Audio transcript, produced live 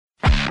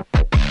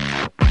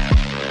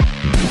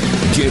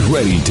Get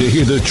ready to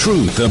hear the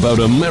truth about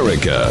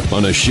America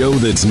on a show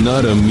that's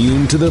not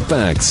immune to the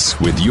facts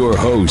with your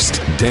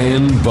host,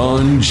 Dan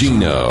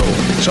Bongino.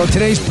 So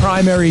today's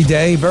primary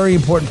day, very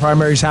important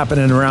primaries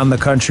happening around the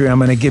country. I'm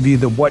going to give you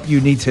the what you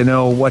need to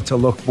know, what to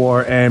look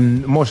for,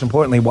 and most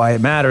importantly, why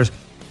it matters.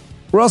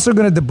 We're also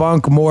going to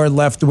debunk more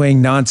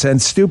left-wing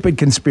nonsense, stupid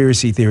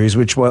conspiracy theories,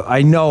 which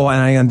I know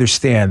and I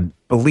understand.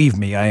 Believe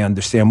me, I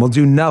understand. We'll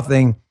do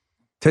nothing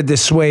to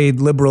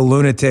dissuade liberal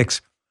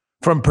lunatics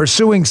from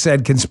pursuing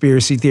said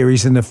conspiracy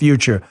theories in the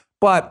future.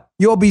 But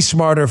you'll be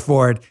smarter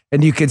for it,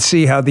 and you can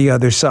see how the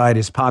other side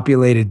is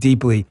populated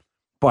deeply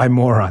by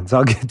morons.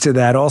 I'll get to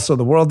that. Also,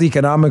 the World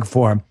Economic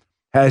Forum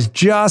has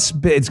just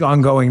been, it's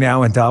ongoing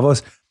now in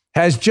Davos,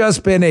 has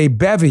just been a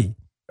bevy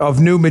of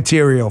new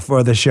material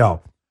for the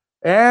show.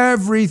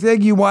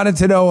 Everything you wanted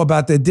to know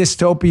about the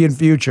dystopian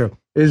future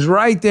is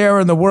right there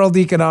in the World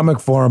Economic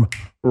Forum,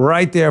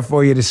 right there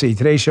for you to see.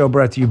 Today's show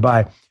brought to you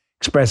by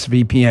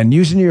ExpressVPN.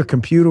 Using your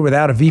computer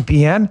without a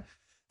VPN,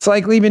 it's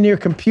like leaving your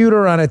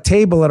computer on a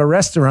table at a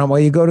restaurant while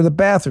you go to the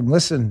bathroom.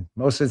 Listen,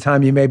 most of the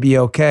time you may be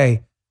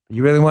okay.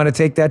 You really want to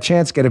take that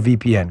chance? Get a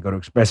VPN. Go to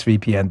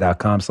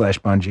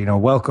expressvpn.com/Bongino.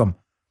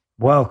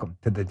 Welcome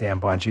to the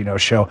Dan Bongino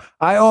Show.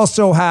 I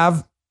also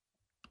have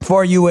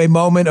for you a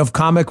moment of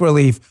comic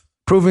relief,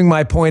 proving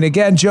my point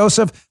again,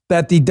 Joseph,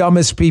 that the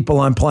dumbest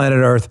people on planet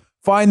Earth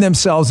find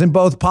themselves in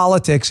both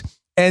politics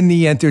and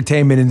the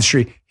entertainment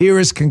industry. Here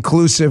is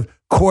conclusive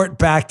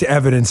court-backed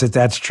evidence that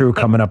that's true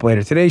coming up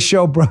later. Today's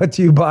show brought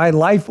to you by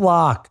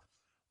LifeLock.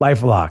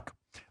 LifeLock.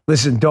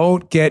 Listen,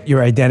 don't get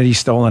your identity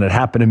stolen. It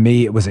happened to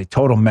me. It was a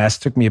total mess.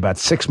 It took me about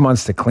 6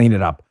 months to clean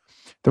it up.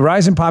 The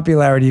rise in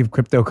popularity of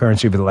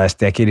cryptocurrency over the last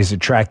decade has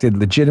attracted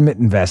legitimate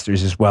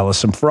investors as well as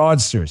some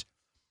fraudsters.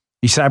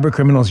 These cyber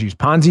criminals use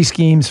Ponzi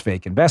schemes,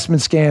 fake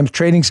investment scams,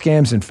 trading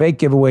scams, and fake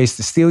giveaways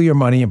to steal your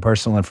money and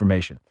personal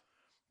information.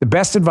 The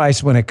best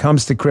advice when it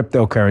comes to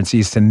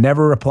cryptocurrency is to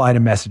never reply to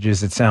messages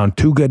that sound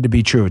too good to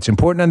be true. It's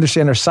important to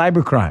understand our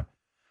cybercrime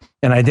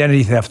and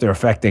identity theft are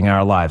affecting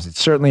our lives. It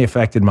certainly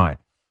affected mine.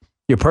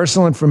 Your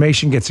personal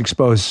information gets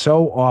exposed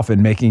so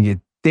often, making it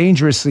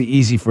dangerously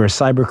easy for a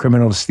cyber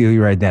criminal to steal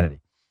your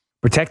identity.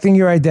 Protecting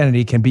your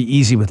identity can be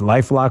easy with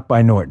LifeLock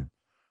by Norton.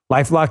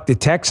 LifeLock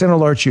detects and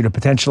alerts you to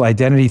potential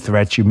identity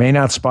threats you may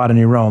not spot on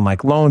your own,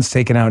 like loans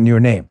taken out in your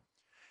name.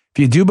 If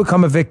you do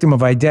become a victim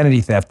of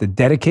identity theft, a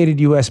dedicated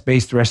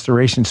U.S.-based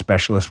restoration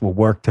specialist will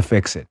work to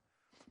fix it.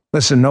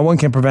 Listen, no one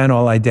can prevent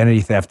all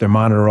identity theft or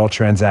monitor all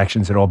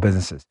transactions at all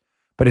businesses,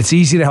 but it's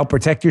easy to help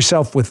protect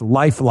yourself with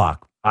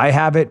LifeLock. I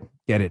have it.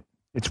 Get it.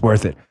 It's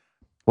worth it.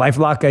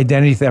 LifeLock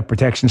identity theft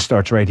protection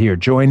starts right here.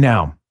 Join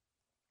now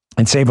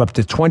and save up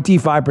to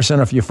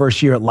 25% off your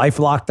first year at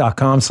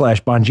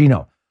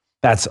LifeLock.com/Bongino.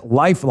 That's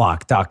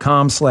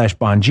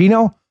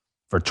LifeLock.com/Bongino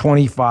for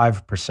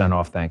 25%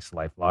 off. Thanks,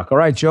 LifeLock. All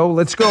right, Joe,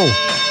 let's go.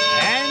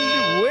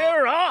 And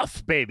we're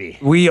off, baby.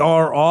 We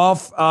are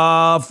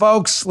off.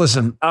 Folks,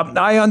 listen,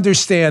 I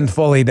understand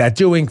fully that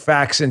doing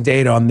facts and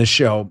data on the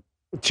show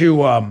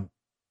to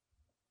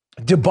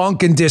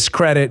debunk and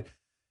discredit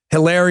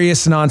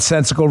hilarious,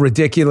 nonsensical,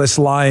 ridiculous,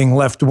 lying,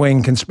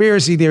 left-wing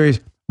conspiracy theories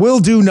will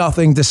do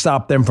nothing to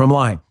stop them from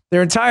lying.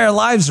 Their entire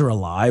lives are a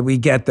lie. We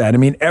get that. I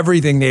mean,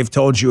 everything they've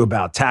told you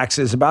about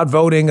taxes, about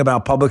voting,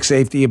 about public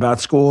safety, about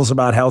schools,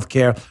 about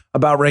healthcare,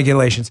 about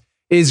regulations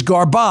is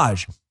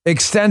garbage,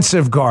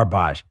 extensive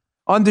garbage.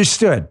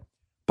 Understood.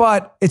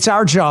 But it's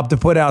our job to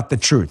put out the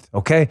truth,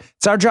 okay?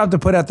 It's our job to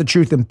put out the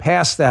truth and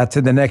pass that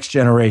to the next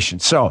generation.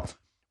 So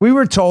we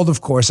were told, of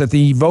course, that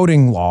the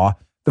voting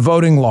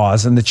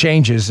laws and the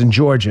changes in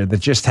Georgia that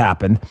just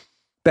happened,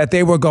 that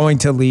they were going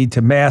to lead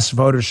to mass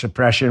voter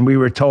suppression. We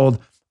were told,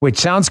 which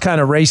sounds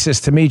kind of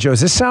racist to me, Joe. Does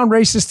this sound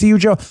racist to you,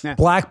 Joe? Yeah.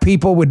 Black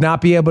people would not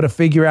be able to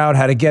figure out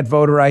how to get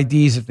voter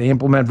IDs if they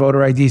implement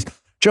voter IDs.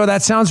 Joe,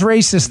 that sounds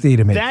racist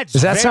to me.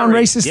 Does that sound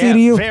racist to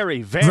you?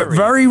 Very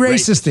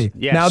racist.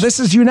 Yes. Now, this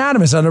is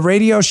unanimous. On the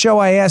radio show,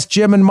 I asked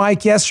Jim and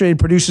Mike yesterday,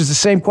 producers, the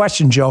same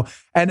question, Joe.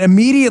 And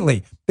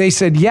immediately they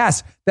said,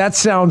 yes, that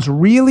sounds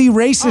really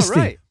racist.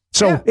 Right.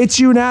 So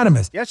it's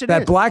unanimous that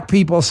is. Black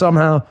people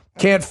somehow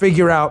can't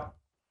figure out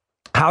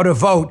how to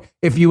vote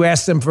if you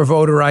ask them for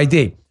voter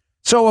ID.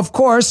 So, of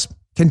course,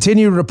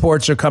 continued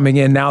reports are coming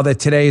in now that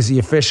today is the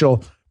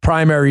official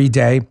primary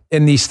day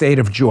in the state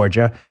of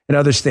Georgia and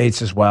other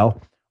states as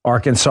well,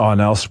 Arkansas and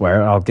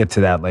elsewhere. I'll get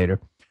to that later.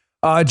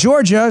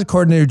 Georgia,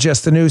 according to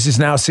Just the News, is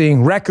now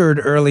seeing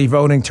record early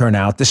voting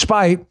turnout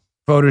despite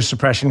voter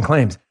suppression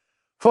claims.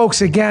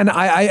 Folks, again,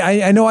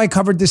 I know I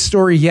covered this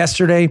story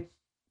yesterday,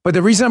 but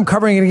the reason I'm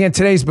covering it again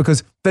today is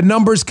because the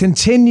numbers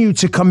continue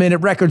to come in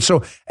at record.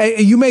 So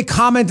you may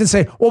comment and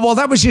say, well,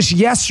 that was just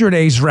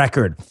yesterday's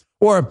record.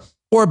 Or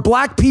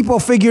Black people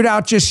figured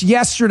out just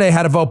yesterday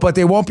how to vote, but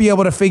they won't be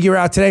able to figure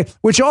out today,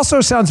 which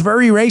also sounds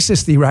very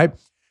racist-y, right?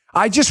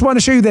 I just want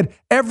to show you that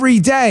every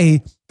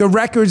day the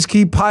records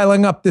keep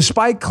piling up,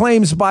 despite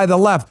claims by the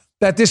left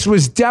that this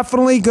was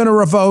definitely going to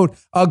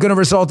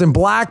result in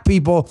Black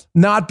people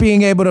not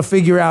being able to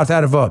figure out how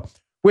to vote,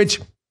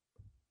 which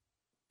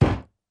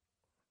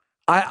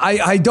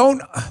I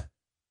don't.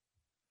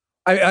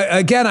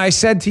 Again, I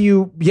said to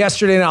you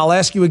yesterday, and I'll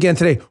ask you again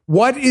today,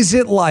 what is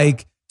it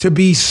like to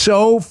be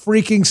so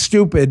freaking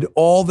stupid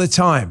all the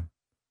time?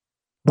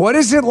 What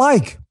is it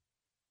like?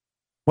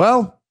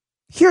 Well,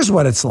 here's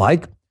what it's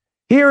like.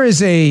 Here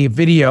is a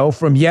video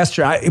from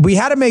yesterday. We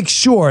had to make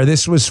sure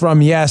this was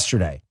from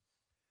yesterday.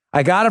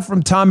 I got it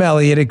from Tom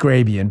Elliott at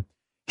Grabian.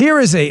 Here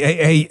is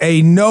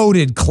a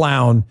noted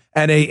clown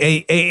and a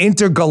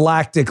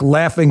intergalactic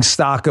laughing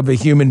stock of a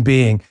human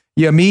being,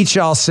 Yamit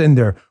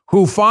Alcindor,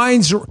 who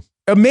finds,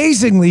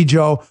 amazingly,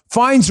 Joe,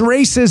 finds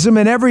racism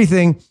in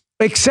everything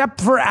except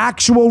for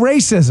actual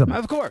racism.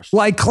 Of course.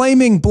 Like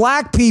claiming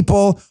black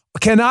people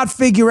cannot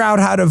figure out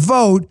how to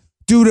vote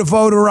due to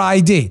voter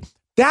ID.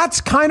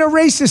 That's kind of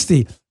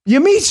racisty.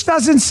 Yamich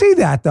doesn't see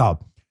that, though.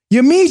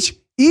 Yamich,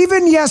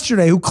 even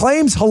yesterday, who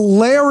claims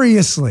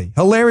hilariously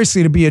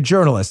to be a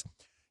journalist,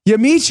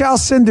 Yamich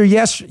Alcindor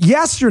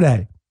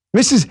yesterday,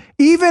 this is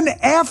even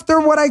after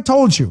what I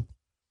told you,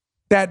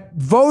 that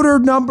voter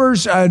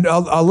numbers,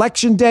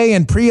 election day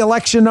and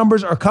pre-election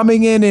numbers are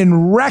coming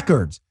in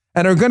records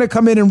and are going to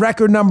come in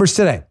record numbers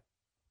today.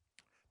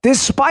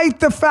 Despite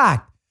the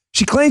fact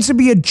she claims to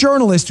be a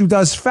journalist who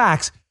does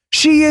facts,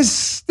 she is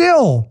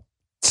still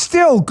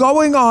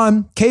going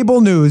on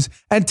cable news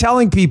and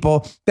telling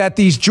people that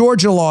these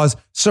Georgia laws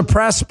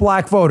suppress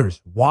black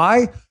voters.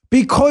 Why?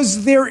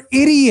 Because they're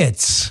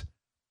idiots.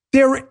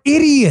 They're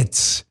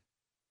idiots.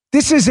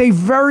 This is a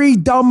very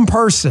dumb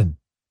person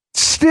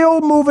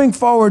still moving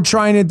forward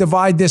trying to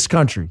divide this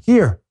country.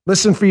 Here,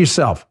 listen for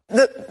yourself.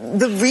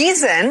 The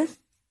reason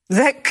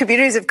that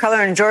communities of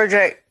color in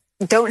Georgia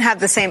don't have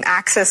the same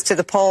access to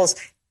the polls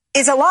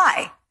is a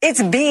lie. It's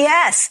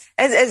BS.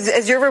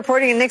 As you're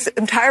reporting, and Nick's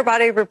entire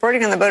body of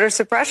reporting on the voter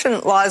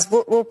suppression laws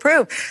will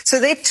prove. So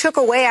they took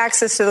away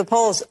access to the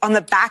polls on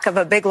the back of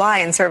a big lie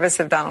in service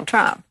of Donald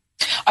Trump.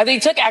 They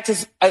took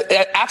access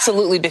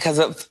absolutely because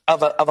of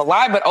a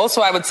lie, but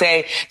also I would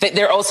say that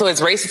there also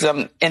is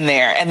racism in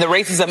there, and the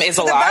racism is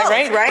a lie, both,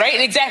 right? Right?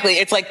 Exactly.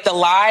 It's like the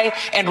lie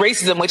and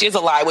racism, which is a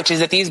lie, which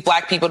is that these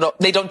black people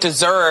don't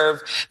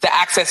deserve the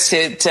access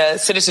to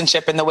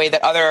citizenship in the way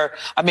that other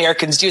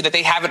Americans do, that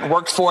they haven't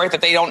worked for it,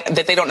 that they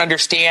don't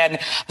understand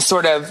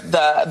sort of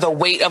the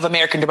weight of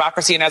American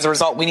democracy, and as a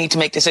result, we need to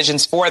make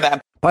decisions for them.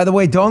 By the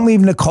way, don't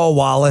leave Nicole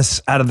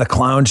Wallace out of the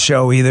clown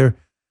show either.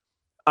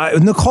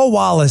 Nicole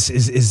Wallace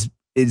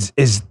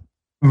is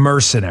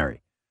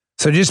mercenary.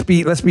 So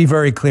let's be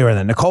very clear on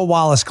that. Nicole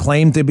Wallace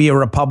claimed to be a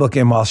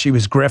Republican while she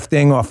was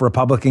grifting off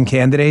Republican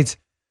candidates.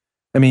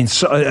 I mean,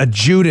 a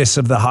Judas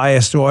of the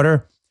highest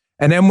order,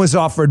 and then was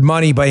offered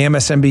money by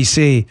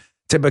MSNBC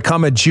to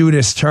become a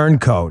Judas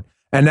turncoat.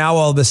 And now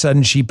all of a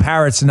sudden she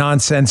parrots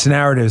nonsense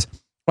narratives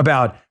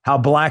about how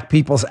black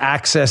people's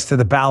access to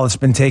the ballot's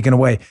been taken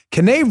away.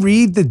 Can they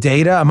read the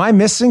data? Am I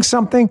missing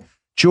something?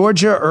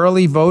 Georgia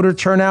early voter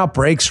turnout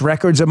breaks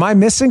records. Am I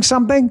missing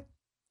something?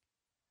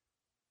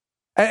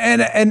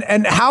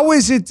 And how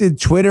is it that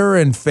Twitter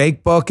and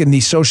Facebook and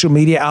these social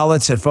media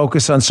outlets that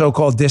focus on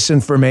so-called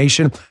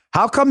disinformation,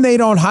 how come they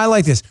don't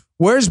highlight this?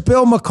 Where's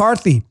Bill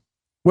McCarthy?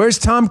 Where's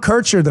Tom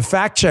Kircher, the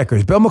fact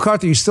checkers? Bill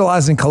McCarthy, who still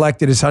hasn't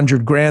collected his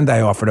 $100,000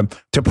 I offered him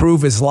to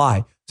prove his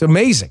lie. It's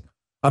amazing.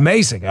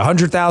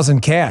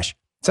 100,000 cash.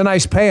 It's a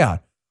nice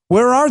payout.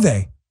 Where are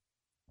they?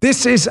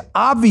 This is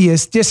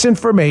obvious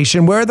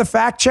disinformation. Where are the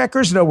fact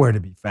checkers? Nowhere to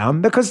be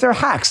found because they're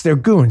hacks, they're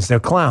goons, they're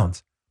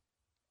clowns.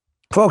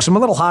 Folks, I'm a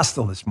little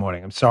hostile this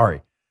morning. I'm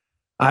sorry.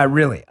 I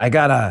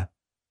got a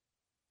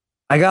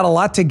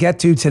lot to get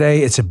to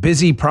today. It's a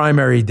busy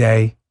primary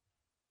day.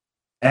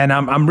 And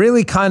I'm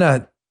really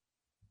I'm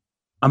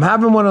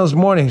having one of those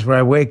mornings where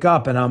I wake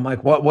up and I'm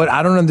like, what?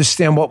 I don't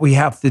understand what we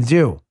have to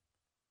do.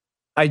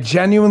 I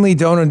genuinely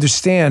don't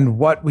understand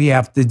what we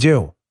have to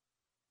do.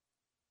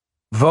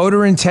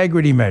 Voter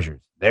integrity measures.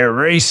 They're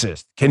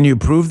racist. Can you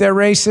prove they're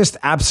racist?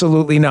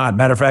 Absolutely not.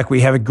 Matter of fact,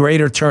 we have a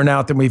greater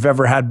turnout than we've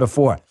ever had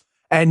before.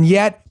 And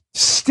yet,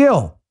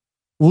 still,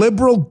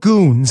 liberal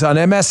goons on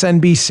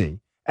MSNBC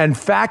and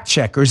fact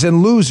checkers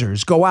and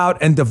losers go out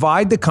and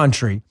divide the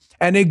country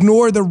and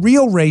ignore the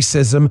real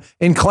racism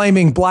in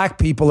claiming black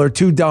people are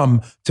too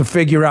dumb to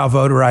figure out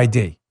voter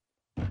ID.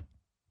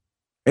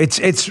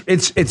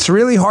 It's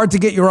really hard to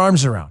get your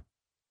arms around.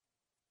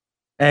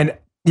 And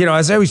you know,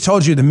 as I always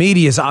told you, the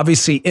media is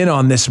obviously in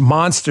on this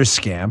monster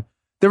scam.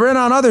 They're in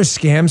on other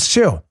scams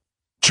too,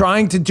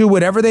 trying to do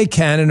whatever they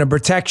can in a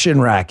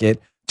protection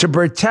racket to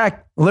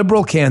protect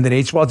liberal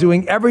candidates while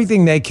doing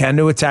everything they can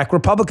to attack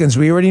Republicans.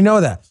 We already know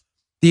that.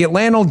 The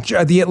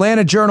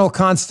Atlanta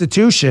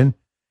Journal-Constitution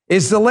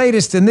is the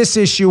latest in this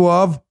issue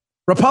of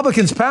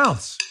Republicans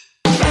Pounce.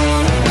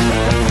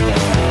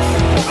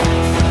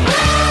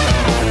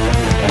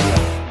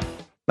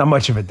 Not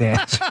much of a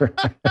dancer.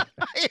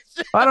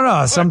 I don't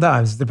know.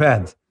 Sometimes it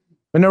depends.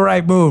 In the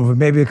right mood,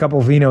 maybe a couple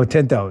of vino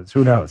tintos.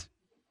 Who knows?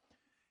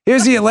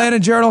 Here's the Atlanta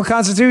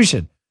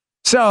Journal-Constitution.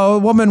 So, a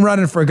woman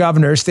running for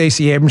governor,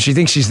 Stacey Abrams, she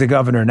thinks she's the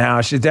governor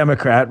now. She's a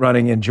Democrat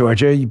running in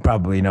Georgia. You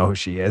probably know who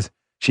she is.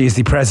 She is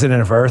the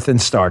president of Earth in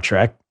Star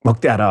Trek.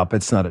 Look that up.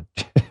 It's not I'm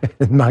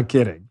not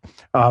kidding.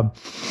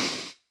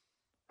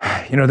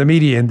 The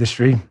media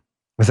industry,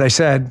 as I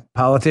said,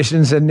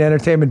 politicians and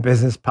entertainment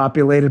business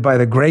populated by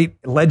the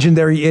great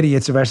legendary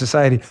idiots of our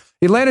society.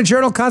 Atlanta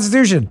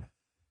Journal-Constitution.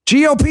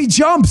 GOP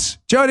jumps.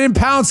 Joe didn't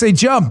pounce, they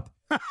jump.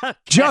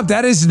 Jump.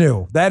 That is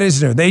new.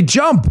 They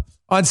jump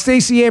on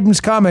Stacey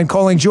Abrams' comment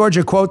calling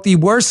Georgia, quote, the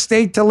worst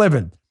state to live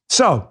in.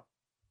 So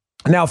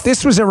now if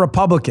this was a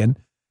Republican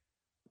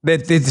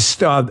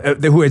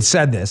who had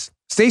said this,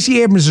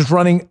 Stacey Abrams is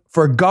running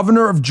for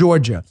governor of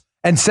Georgia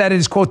and said it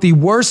is, quote, the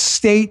worst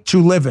state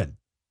to live in.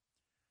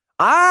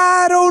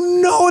 I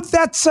don't know if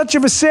that's such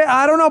of a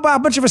I don't know about how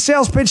much of a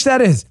sales pitch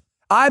that is.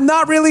 I'm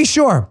not really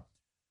sure.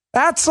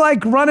 That's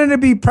like running to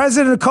be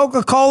president of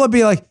Coca-Cola,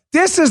 be like,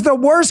 this is the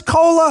worst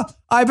cola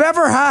I've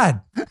ever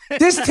had.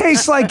 This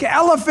tastes like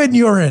elephant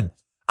urine.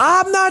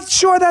 I'm not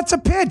sure that's a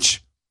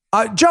pitch.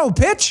 Joe,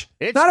 pitch?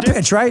 It's not a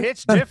pitch, right?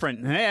 It's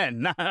different,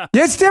 man.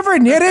 It's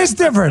different. It is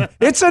different.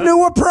 It's a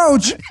new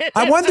approach.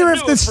 I wonder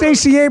if the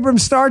Stacey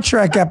Abrams Star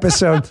Trek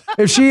episode,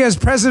 if she as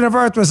president of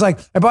Earth was like,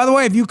 and by the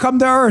way, if you come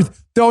to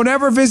Earth, don't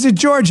ever visit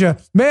Georgia.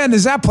 Man,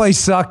 does that place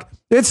suck?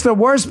 It's the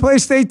worst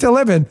state to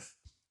live in.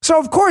 So,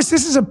 of course,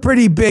 this is a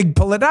pretty big,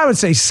 I would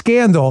say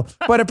scandal,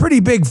 but a pretty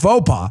big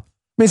faux pas. I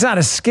mean, it's not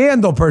a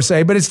scandal per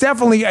se, but it's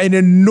definitely an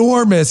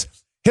enormous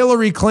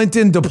Hillary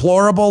Clinton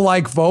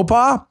deplorable-like faux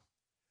pas.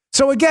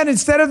 So, again,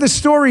 instead of the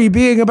story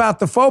being about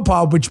the faux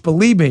pas, which,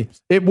 believe me,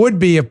 it would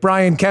be if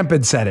Brian Kemp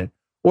had said it,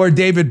 or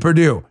David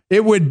Perdue,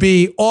 it would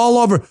be all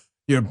over.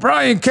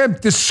 Brian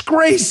Kemp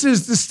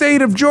disgraces the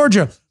state of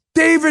Georgia.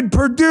 David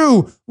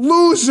Perdue,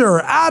 loser,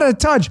 out of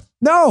touch.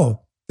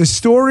 No, the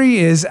story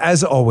is,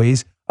 as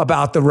always,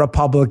 about the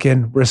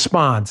Republican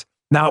response,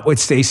 not what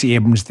Stacey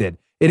Abrams did.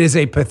 It is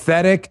a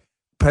pathetic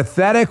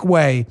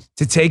way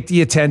to take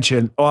the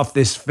attention off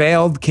this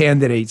failed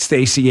candidate,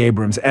 Stacey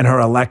Abrams, and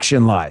her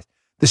election lies.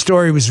 The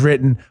story was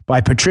written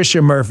by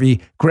Patricia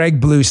Murphy,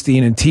 Greg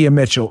Bluestein, and Tia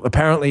Mitchell.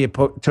 Apparently, it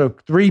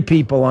took 3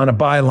 people on a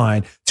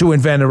byline to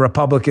invent a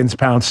Republicans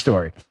pounce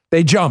story.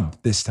 They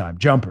jumped this time,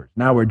 jumpers.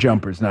 Now we're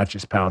jumpers, not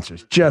just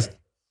pouncers. Just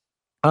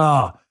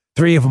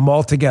 3 of them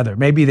all together.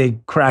 Maybe they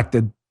cracked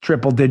a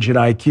triple-digit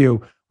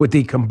IQ with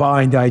the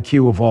combined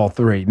IQ of all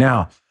 3.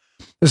 Now,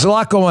 there's a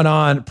lot going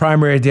on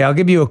primary day. I'll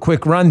give you a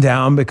quick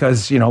rundown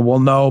because, we'll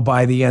know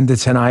by the end of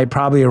tonight,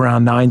 probably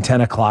around 9,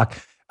 10 o'clock.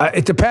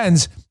 It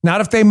depends.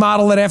 Not if they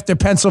model it after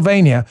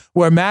Pennsylvania,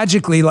 where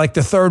magically, like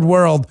the third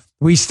world,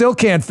 we still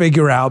can't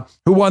figure out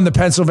who won the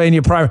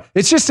Pennsylvania primary.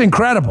 It's just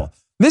incredible.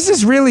 This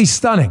is really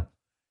stunning.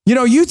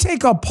 You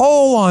take a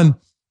poll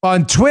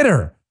on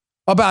Twitter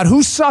about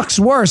who sucks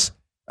worse,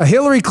 a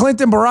Hillary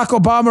Clinton, Barack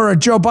Obama, or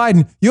Joe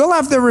Biden, you'll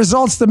have the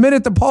results the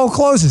minute the poll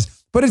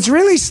closes. But it's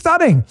really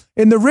stunning.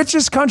 In the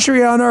richest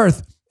country on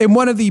earth, in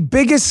one of the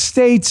biggest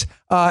states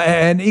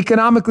and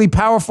economically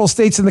powerful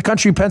states in the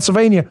country,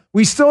 Pennsylvania,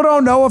 we still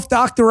don't know if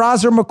Dr.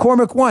 Oz or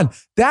McCormick won.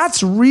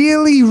 That's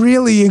really,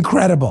 really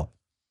incredible.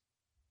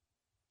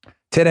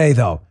 Today,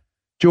 though,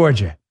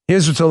 Georgia.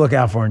 Here's what to look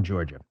out for in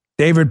Georgia.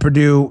 David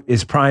Perdue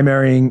is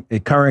primarying a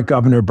current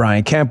governor,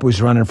 Brian Kemp,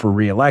 who's running for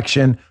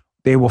re-election.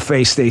 They will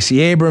face Stacey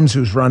Abrams,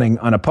 who's running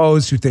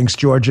unopposed, who thinks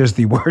Georgia is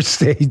the worst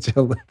state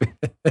to live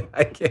in.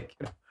 I can't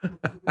get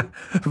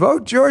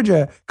Vote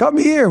Georgia. Come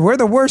here. We're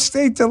the worst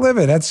state to live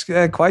in. That's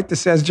quite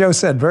as Joe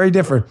said, very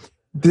different.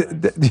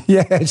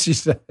 Yeah,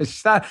 she's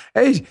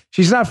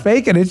not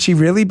faking it. She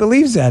really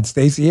believes that.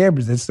 Stacey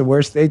Abrams, it's the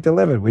worst state to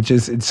live in, which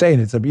is insane.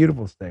 It's a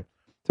beautiful state.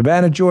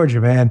 Savannah,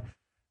 Georgia, man.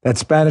 That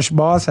Spanish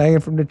moss hanging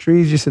from the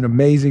trees, just an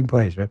amazing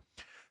place, right?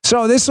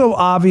 So this will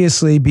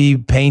obviously be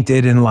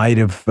painted in light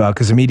of,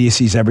 because the media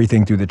sees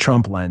everything through the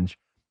Trump lens.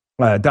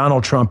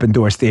 Donald Trump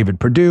endorsed David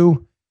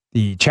Perdue,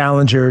 the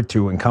challenger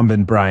to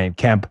incumbent Brian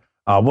Kemp.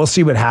 We'll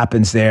see what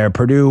happens there.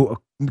 Perdue,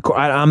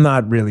 I'm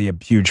not really a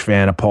huge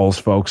fan of polls,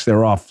 folks.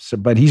 They're off,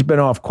 but he's been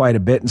off quite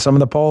a bit in some of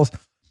the polls.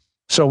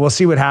 So we'll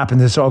see what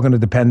happens. It's all going to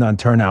depend on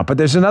turnout. But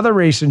there's another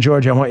race in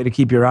Georgia I want you to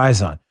keep your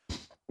eyes on,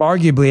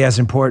 arguably as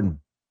important.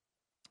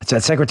 It's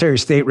that Secretary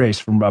of State race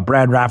from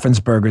Brad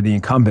Raffensperger, the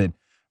incumbent,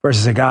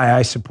 versus a guy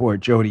I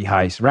support, Jody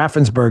Heiss.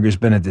 Raffensperger's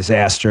been a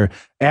disaster.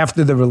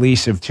 After the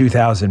release of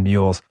 2,000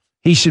 Mules,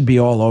 he should be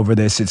all over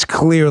this. It's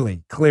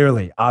clearly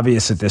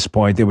obvious at this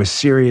point. There was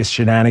serious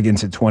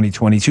shenanigans in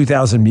 2020.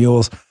 2,000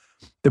 Mules,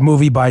 the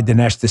movie by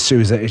Dinesh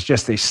D'Souza, is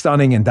just a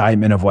stunning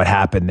indictment of what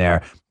happened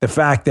there. The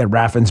fact that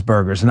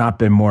Raffensperger's not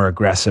been more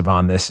aggressive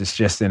on this is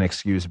just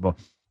inexcusable.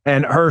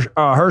 And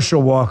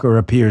Herschel Walker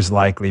appears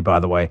likely, by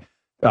the way,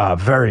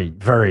 very,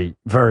 very,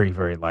 very,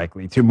 very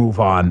likely to move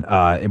on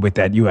with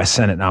that U.S.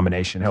 Senate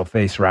nomination. He'll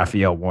face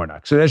Raphael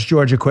Warnock. So that's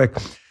Georgia quick.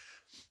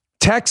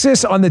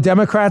 Texas, on the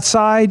Democrat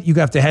side, you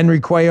got the Henry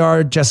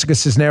Cuellar, Jessica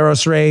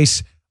Cisneros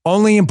race.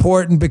 Only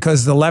important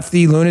because the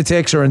lefty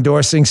lunatics are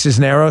endorsing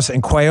Cisneros,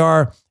 and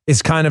Cuellar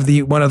is kind of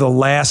one of the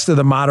last of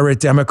the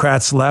moderate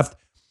Democrats left.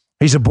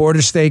 He's a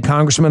border state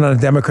congressman on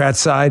the Democrat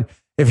side.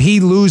 If he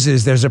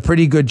loses, there's a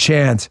pretty good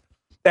chance.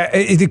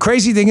 The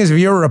crazy thing is, if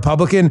you're a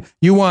Republican,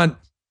 you want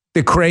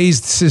the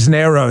crazed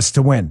Cisneros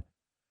to win.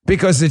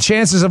 because the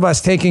chances of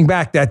us taking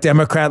back that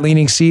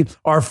Democrat-leaning seat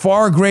are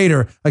far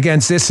greater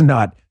against this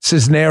nut,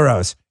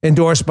 Cisneros,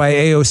 endorsed by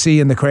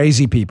AOC and the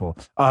crazy people,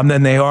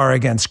 than they are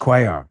against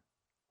Cuellar.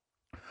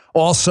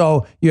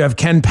 Also, you have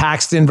Ken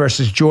Paxton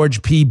versus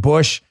George P.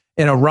 Bush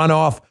in a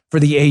runoff for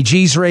the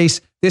AG's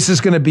race. This is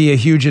going to be a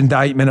huge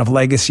indictment of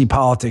legacy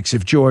politics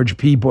if George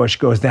P. Bush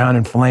goes down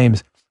in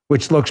flames,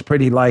 which looks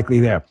pretty likely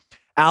there.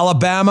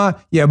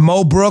 Alabama, you have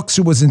Mo Brooks,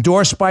 who was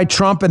endorsed by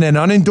Trump and then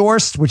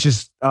unendorsed, which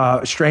is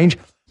strange.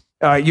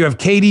 You have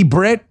Katie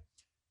Britt,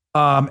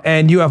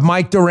 and you have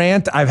Mike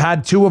Durant. I've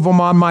had two of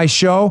them on my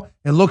show.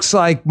 It looks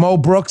like Mo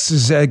Brooks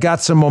has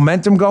got some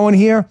momentum going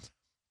here.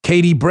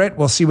 Katie Britt,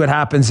 we'll see what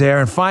happens there.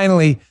 And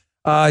finally,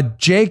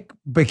 Jake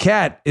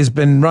Bequette has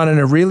been running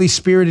a really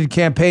spirited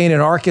campaign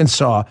in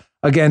Arkansas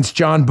against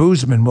John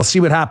Boozman. We'll see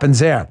what happens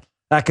there.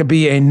 That could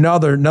be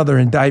another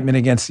indictment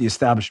against the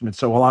establishment.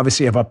 So we'll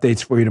obviously have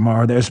updates for you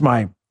tomorrow. There's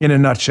my, in a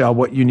nutshell,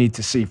 what you need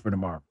to see for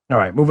tomorrow. All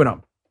right, moving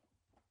on.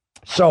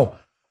 So,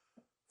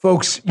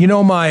 folks, you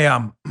know,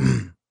 my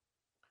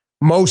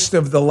most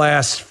of the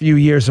last few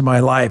years of my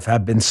life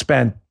have been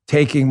spent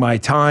taking my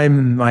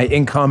time, my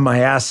income, my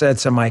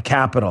assets, and my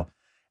capital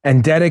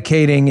and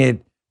dedicating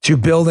it to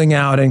building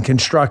out and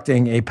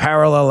constructing a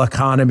parallel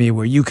economy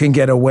where you can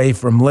get away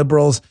from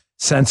liberals,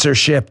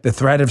 censorship, the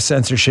threat of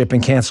censorship,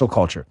 and cancel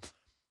culture.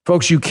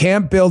 Folks, you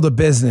can't build a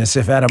business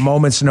if at a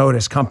moment's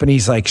notice,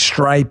 companies like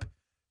Stripe,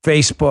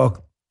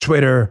 Facebook,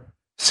 Twitter,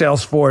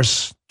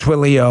 Salesforce,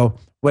 Twilio,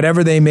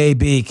 whatever they may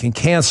be, can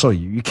cancel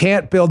you. You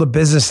can't build a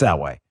business that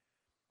way.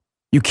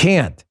 You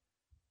can't.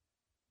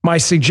 My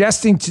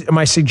suggestion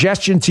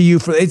to you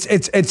for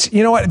it's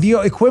you know what, the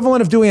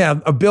equivalent of doing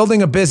that, of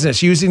building a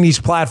business using these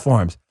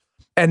platforms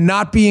and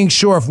not being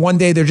sure if one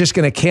day they're just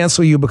going to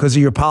cancel you because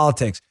of your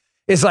politics,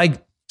 is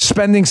like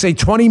spending, say,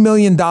 $20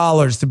 million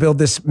to build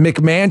this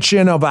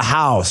McMansion of a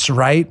house,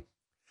 right?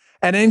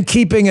 And then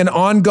keeping an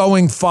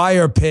ongoing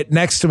fire pit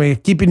next to me,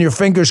 keeping your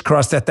fingers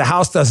crossed that the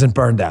house doesn't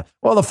burn down.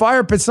 Well, the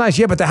fire pit's nice.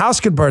 Yeah, but the house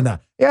could burn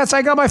down. Yeah, it's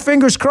like I got my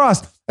fingers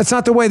crossed. That's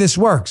not the way this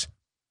works.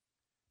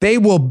 They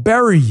will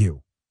bury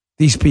you,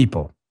 these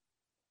people.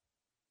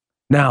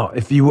 Now,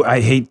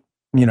 I hate,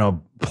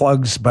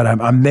 plugs, but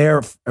I'm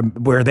there.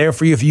 We're there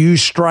for you. If you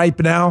use Stripe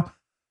now,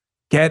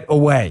 get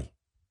away.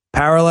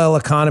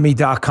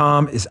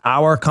 ParallelEconomy.com is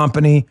our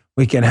company.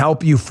 We can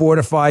help you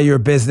fortify your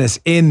business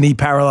in the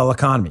parallel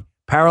economy.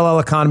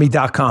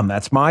 ParallelEconomy.com.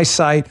 That's my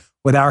site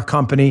with our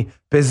company.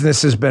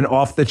 Business has been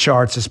off the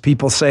charts as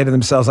people say to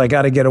themselves, I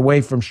got to get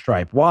away from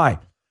Stripe. Why?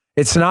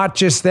 It's not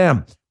just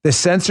them. The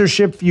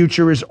censorship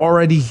future is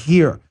already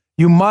here.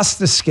 You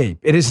must escape.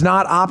 It is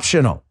not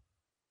optional.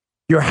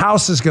 Your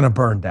house is going to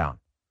burn down.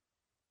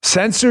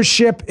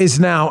 Censorship is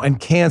now, and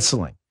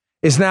canceling,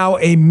 is now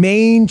a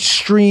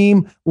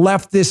mainstream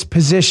leftist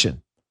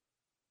position.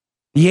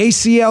 The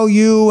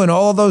ACLU and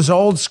all those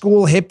old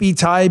school hippie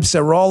types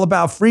that were all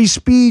about free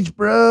speech,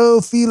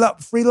 bro, free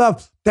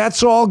love,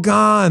 that's all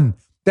gone.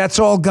 That's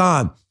all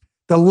gone.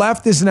 The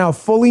left is now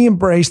fully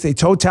embraced a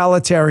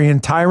totalitarian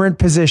tyrant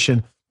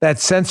position that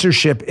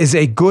censorship is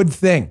a good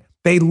thing.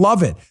 They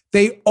love it.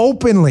 They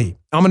openly,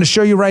 I'm going to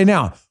show you right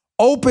now,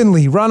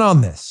 openly run on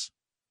this.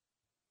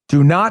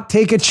 Do not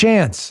take a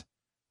chance.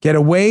 Get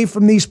away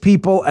from these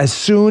people as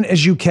soon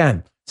as you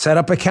can. Set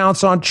up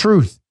accounts on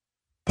Truth,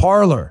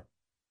 Parler,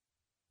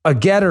 a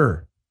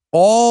Getter,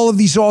 all of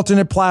these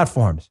alternate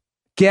platforms.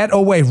 Get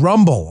away.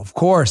 Rumble, of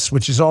course,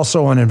 which is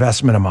also an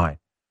investment of mine,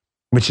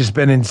 which has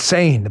been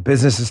insane. The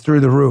business is through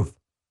the roof.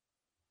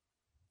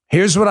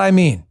 Here's what I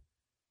mean.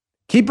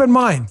 Keep in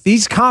mind,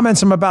 these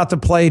comments I'm about to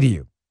play to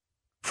you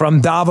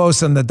from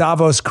Davos and the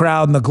Davos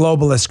crowd and the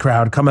Globalist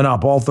crowd coming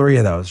up, all three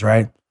of those,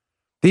 right?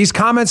 These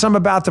comments I'm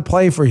about to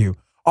play for you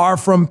are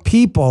from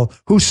people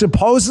who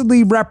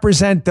supposedly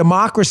represent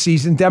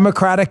democracies and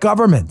democratic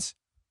governments.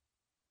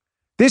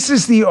 This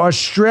is the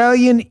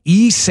Australian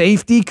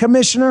E-Safety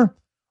Commissioner,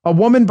 a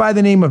woman by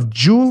the name of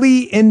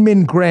Julie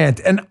Inman Grant,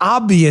 an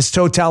obvious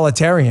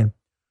totalitarian,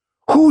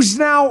 who's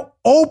now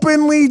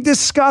openly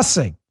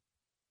discussing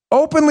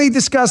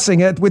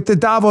it with the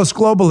Davos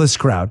Globalist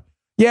crowd.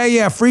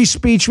 Yeah, free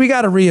speech. We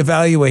got to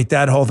reevaluate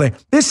that whole thing.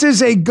 This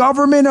is a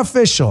government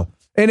official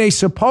in a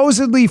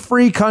supposedly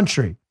free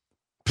country.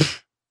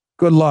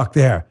 Good luck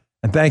there.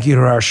 And thank you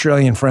to our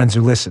Australian friends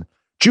who listen.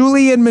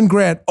 Julie Inman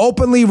Grant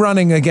openly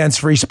running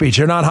against free speech.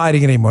 You're not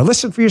hiding anymore.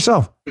 Listen for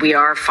yourself. We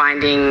are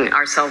finding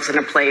ourselves in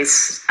a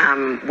place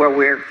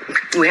where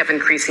we have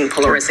increasing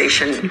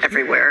polarization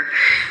everywhere,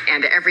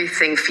 and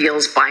everything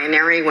feels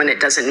binary when it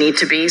doesn't need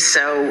to be.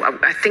 So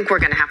I think we're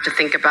going to have to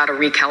think about a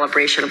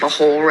recalibration of a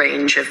whole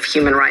range of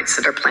human rights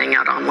that are playing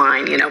out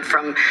online,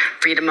 from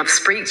freedom of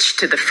speech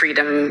to the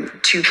freedom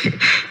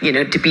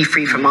to be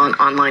free from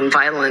online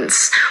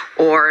violence,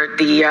 or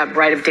the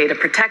right of data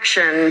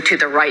protection to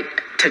the right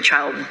to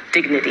child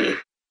dignity.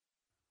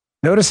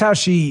 Notice how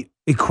she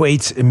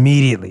equates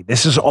immediately.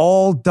 This is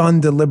all done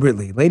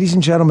deliberately. Ladies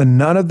and gentlemen,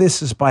 none of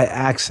this is by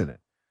accident.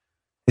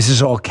 This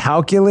is all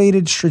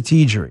calculated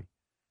strategery.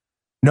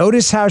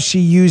 Notice how she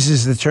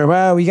uses the term,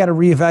 well, we got to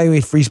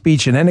reevaluate free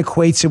speech, and then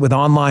equates it with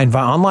online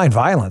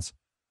violence.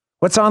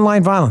 What's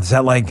online violence? Is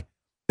that like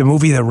the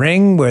movie The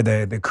Ring, where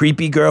the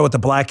creepy girl with the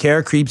black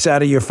hair creeps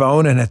out of your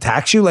phone and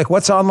attacks you? Like,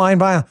 what's online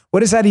violence?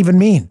 What does that even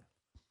mean?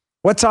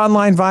 What's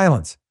online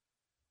violence?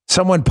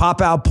 Someone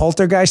pop out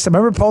Poltergeist.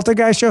 Remember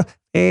Poltergeist show?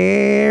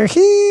 They're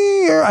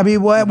here. I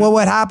mean,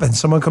 what happens?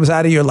 Someone comes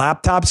out of your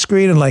laptop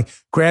screen and like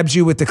grabs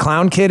you with the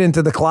clown kid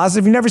into the closet.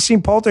 If you've never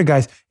seen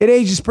Poltergeist, it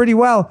ages pretty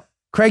well.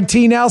 Craig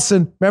T.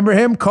 Nelson, remember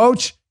him,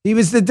 Coach? He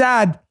was the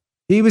dad.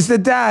 You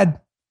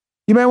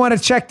might want to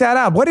check that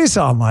out. What is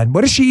online?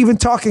 What is she even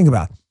talking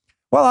about?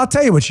 Well, I'll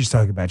tell you what she's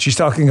talking about. She's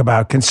talking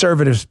about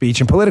conservative speech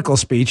and political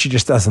speech. She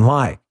just doesn't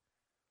like.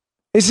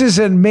 This is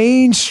a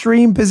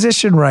mainstream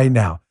position right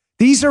now.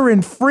 These are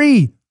in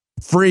free,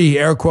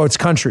 air quotes,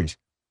 countries.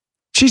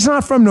 She's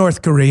not from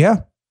North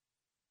Korea.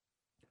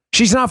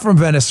 She's not from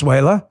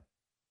Venezuela.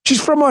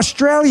 She's from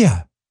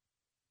Australia.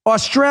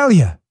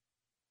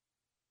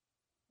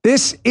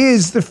 This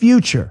is the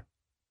future.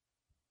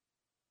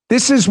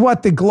 This is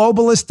what the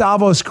globalist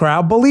Davos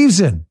crowd believes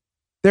in.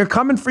 They're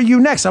coming for you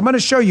next. I'm going to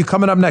show you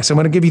coming up next. I'm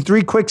going to give you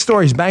 3 quick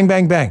stories. Bang,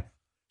 bang, bang.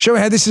 Show you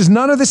how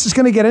none of this is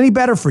going to get any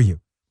better for you.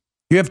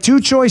 You have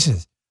 2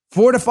 choices.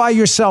 Fortify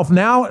yourself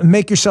now and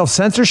make yourself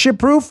censorship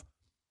proof,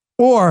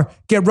 or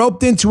get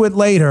roped into it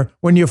later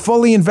when you're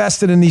fully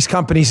invested in these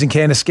companies and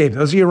can't escape.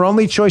 Those are your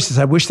only choices.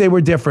 I wish they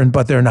were different,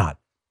 but they're not.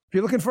 If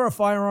you're looking for a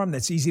firearm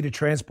that's easy to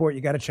transport,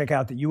 you got to check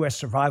out the U.S.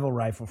 Survival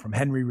Rifle from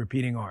Henry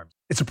Repeating Arms.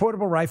 It's a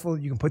portable rifle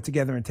you can put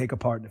together and take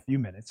apart in a few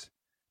minutes.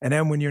 And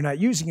then when you're not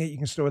using it, you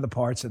can store the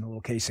parts in the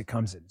little case it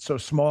comes in. It's so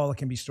small, it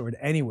can be stored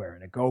anywhere,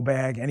 in a go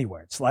bag,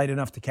 anywhere. It's light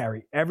enough to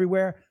carry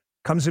everywhere.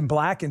 Comes in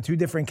black and 2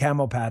 different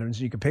camo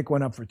patterns. You can pick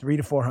one up for $300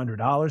 to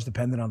 $400,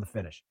 depending on the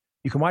finish.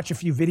 You can watch a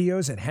few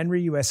videos at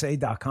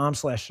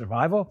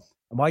henryusa.com/survival.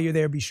 And while you're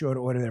there, be sure to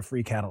order their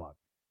free catalog.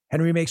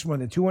 Henry makes more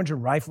than 200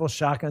 rifles,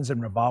 shotguns,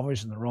 and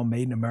revolvers, and they're all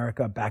made in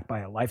America, backed by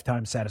a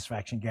lifetime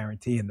satisfaction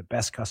guarantee and the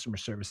best customer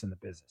service in the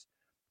business.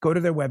 Go to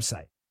their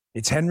website.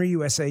 It's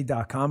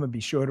henryusa.com, and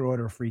be sure to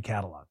order a free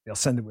catalog. They'll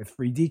send it with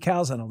free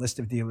decals and a list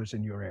of dealers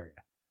in your area.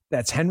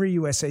 That's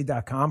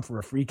henryusa.com for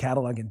a free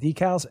catalog and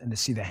decals, and to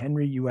see the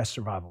Henry U.S.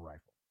 Survival Rifle.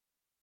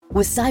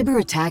 With cyber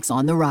attacks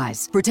on the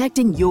rise,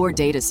 protecting your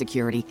data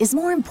security is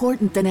more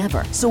important than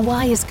ever. So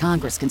why is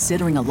Congress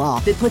considering a law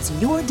that puts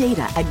your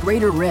data at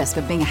greater risk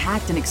of being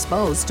hacked and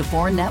exposed to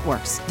foreign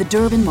networks? The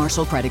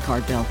Durbin-Marshall credit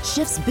card bill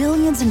shifts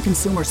billions in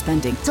consumer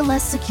spending to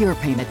less secure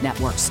payment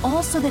networks,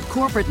 all so that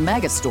corporate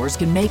mega stores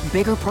can make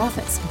bigger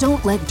profits.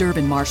 Don't let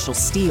Durbin-Marshall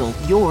steal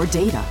your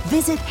data.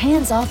 Visit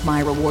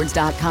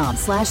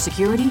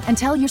handsoffmyrewards.com/security and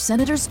tell your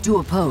senators to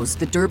oppose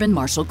the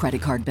Durbin-Marshall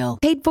credit card bill.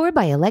 Paid for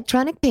by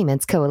Electronic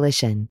Payments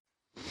Coalition.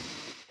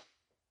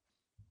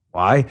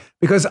 Why?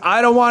 Because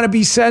I don't want to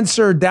be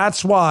censored.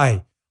 That's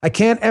why. I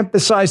can't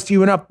emphasize to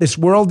you enough, this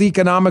World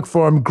Economic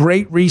Forum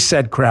Great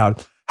Reset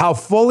crowd, how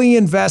fully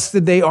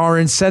invested they are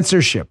in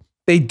censorship.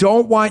 They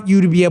don't want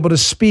you to be able to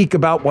speak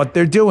about what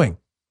they're doing.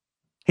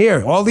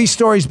 Here, all these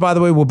stories, by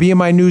the way, will be in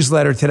my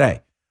newsletter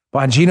today.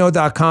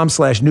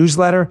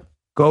 Bongino.com/newsletter.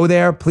 Go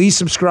there. Please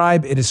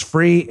subscribe. It is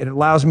free. It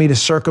allows me to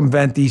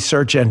circumvent these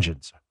search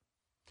engines.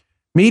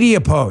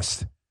 Media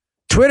post.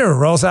 Twitter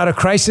rolls out a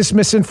crisis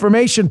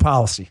misinformation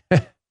policy.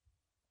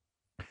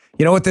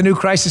 You know what the new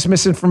crisis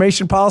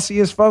misinformation policy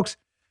is, folks?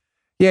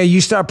 Yeah,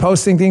 you start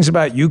posting things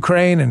about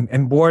Ukraine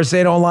and wars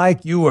they don't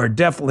like, you are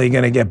definitely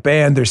going to get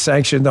banned or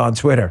sanctioned on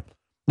Twitter.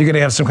 You're going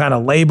to have some kind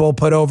of label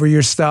put over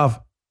your stuff.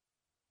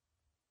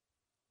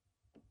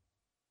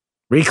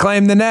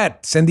 Reclaim the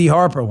Net. Cindy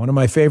Harper, one of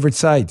my favorite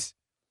sites.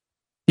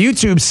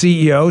 YouTube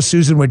CEO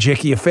Susan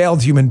Wojcicki, a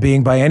failed human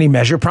being by any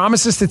measure,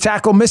 promises to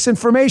tackle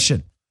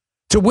misinformation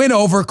to win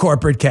over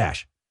corporate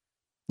cash.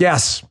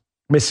 Yes,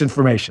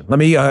 misinformation. Let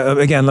me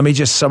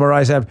just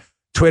summarize that.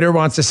 Twitter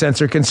wants to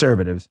censor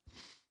conservatives.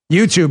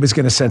 YouTube is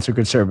going to censor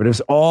conservatives,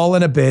 all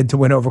in a bid to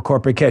win over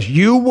corporate cash.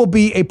 You will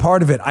be a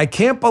part of it. I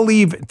can't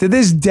believe to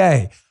this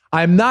day,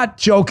 I'm not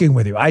joking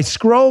with you. I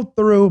scroll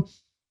through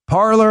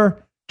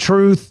Parler,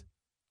 Truth,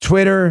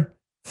 Twitter,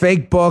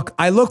 Facebook.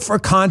 I look for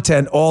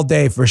content all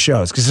day for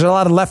shows because there's a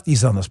lot of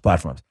lefties on those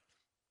platforms.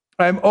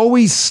 I'm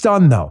always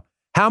stunned, though.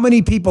 How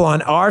many people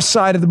on our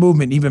side of the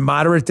movement, even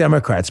moderate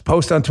Democrats,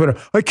 post on Twitter,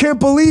 I can't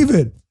believe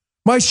it.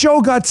 My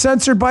show got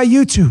censored by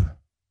YouTube.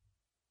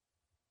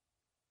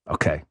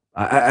 Okay.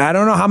 I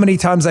don't know how many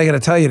times I got to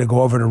tell you to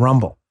go over to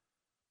Rumble.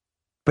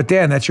 But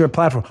Dan, that's your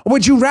platform.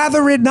 Would you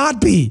rather it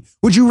not be?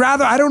 Would you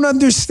rather? I don't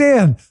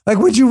understand. Like,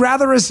 would you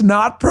rather us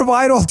not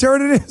provide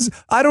alternatives?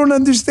 I don't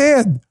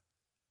understand.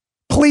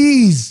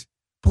 Please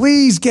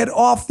get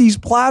off these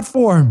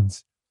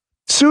platforms.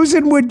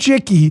 Susan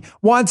Wojcicki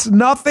wants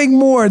nothing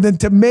more than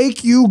to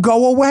make you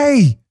go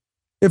away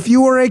if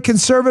you are a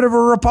conservative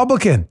or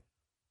Republican.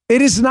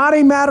 It is not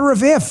a matter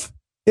of if.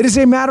 It is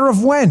a matter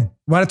of when.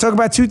 You want to talk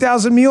about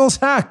 2,000 mules?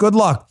 Good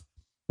luck.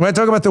 You want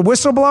to talk about the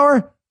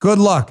whistleblower? Good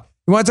luck.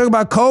 You want to talk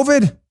about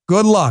COVID?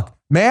 Good luck.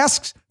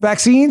 Masks?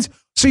 Vaccines?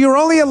 So you're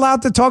only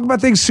allowed to talk about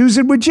things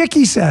Susan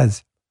Wojcicki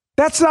says.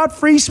 That's not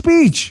free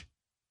speech.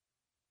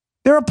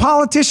 There are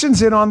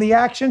politicians in on the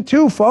action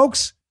too,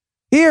 folks.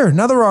 Here,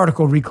 another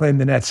article, Reclaim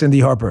the Net, Cindy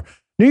Harper.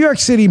 New York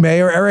City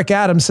Mayor Eric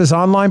Adams says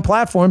online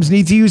platforms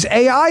need to use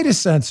AI to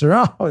censor.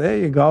 Oh, there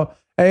you go.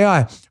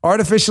 AI,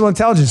 artificial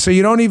intelligence. So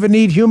you don't even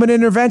need human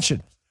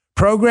intervention.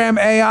 Program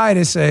AI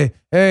to say,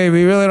 hey,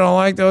 we really don't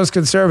like those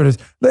conservatives.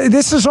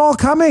 This is all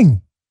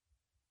coming.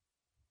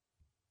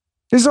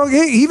 He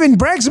even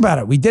brags about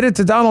it. We did it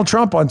to Donald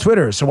Trump on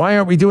Twitter. So why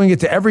aren't we doing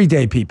it to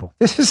everyday people?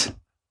 This is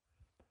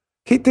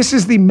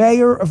the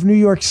mayor of New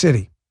York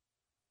City.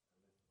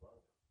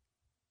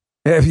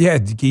 Yeah,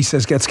 he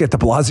says, let's get de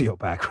Blasio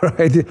back.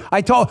 Right? Did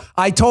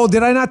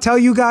I not tell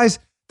you guys?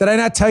 Did I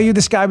not tell you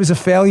this guy was a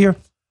failure?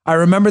 I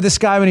remember this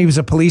guy when he was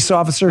a police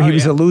officer. He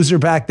was a loser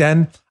back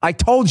then. I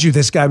told you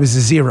this guy was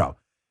a zero.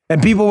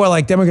 And people were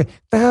like,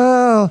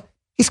 oh,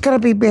 he's going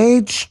to be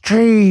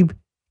mainstream.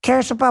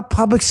 Cares about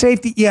public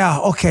safety. Yeah,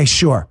 okay,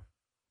 sure.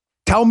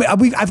 Tell me,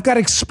 I've got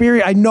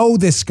experience. I know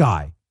this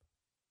guy.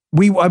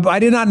 I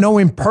did not know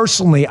him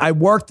personally. I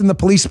worked in the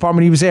police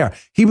department. He was there.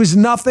 He was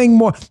nothing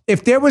more.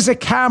 If there was a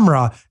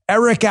camera,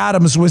 Eric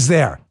Adams was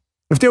there.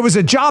 If there was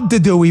a job to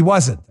do, he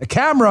wasn't. A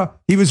camera,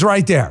 he was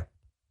right there.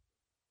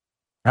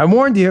 I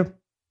warned you.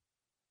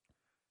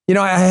 You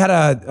know, I had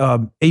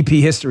a AP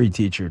history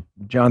teacher,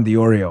 John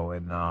DiOrio,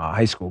 in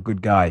high school.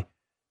 Good guy.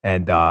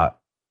 And I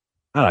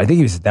don't know, I think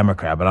he was a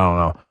Democrat, but I don't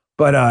know.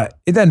 But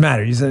it doesn't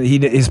matter.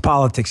 His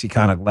politics, he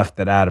kind of left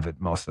it out of it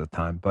most of the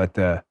time.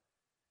 But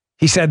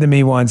he said to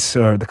me once,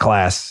 or the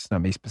class,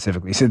 not me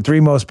specifically, he said, 3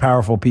 most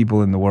powerful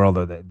people in the world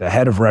are the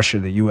head of Russia,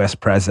 the U.S.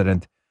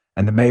 president,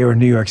 and the mayor of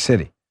New York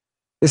City.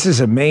 This is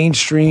a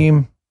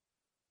mainstream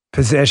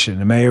position,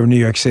 the mayor of New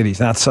York City. He's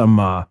not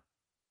some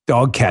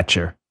dog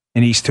catcher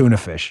in East Tuna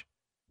Fish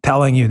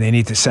telling you they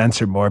need to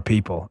censor more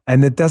people.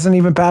 And it doesn't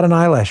even bat an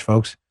eyelash,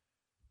 folks.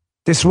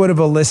 This would have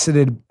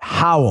elicited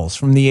howls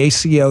from the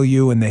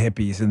ACLU and the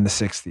hippies in the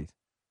 60s.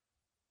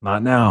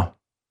 Not now.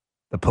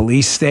 The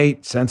police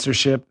state,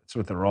 censorship, that's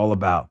what they're all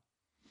about.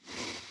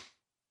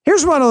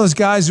 Here's one of those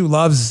guys who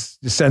loves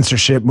the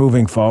censorship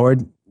moving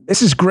forward.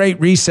 This is Great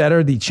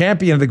Resetter, the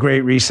champion of the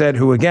Great Reset,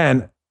 who,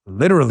 again,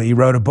 literally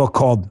wrote a book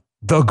called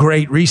The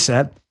Great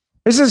Reset.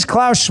 This is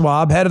Klaus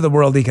Schwab, head of the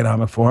World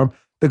Economic Forum,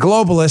 the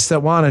globalists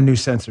that want a new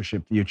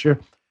censorship future.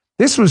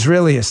 This was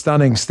really a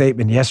stunning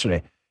statement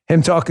yesterday.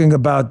 Him talking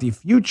about the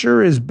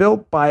future is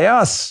built by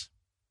us.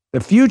 The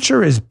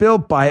future is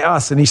built by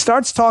us. And he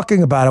starts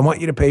talking about, I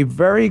want you to pay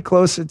very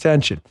close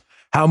attention,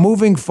 how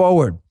moving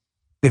forward,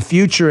 the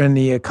future and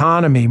the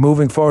economy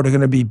moving forward are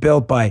going to be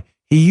built by,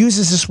 he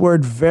uses this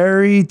word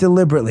very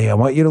deliberately. I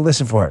want you to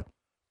listen for it.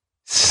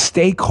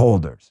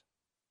 Stakeholders.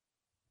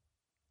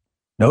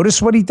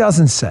 Notice what he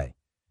doesn't say.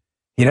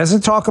 He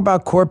doesn't talk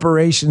about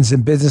corporations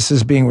and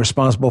businesses being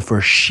responsible for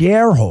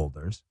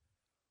shareholders.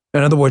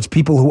 In other words,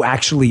 people who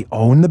actually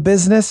own the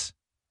business.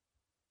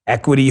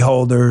 Equity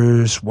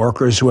holders,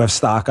 workers who have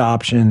stock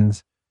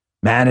options,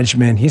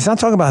 management. He's not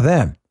talking about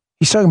them.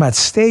 He's talking about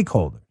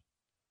stakeholders.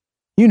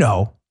 You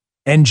know,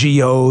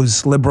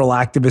 NGOs, liberal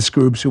activist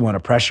groups who want to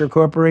pressure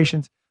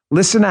corporations.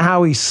 Listen to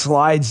how he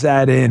slides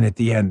that in at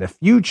the end. The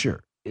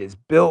future is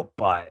built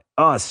by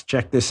us.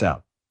 Check this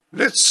out.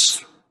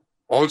 Let's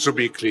also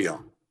be clear.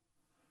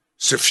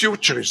 The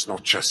future is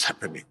not just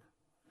happening.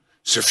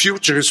 The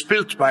future is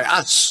built by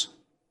us,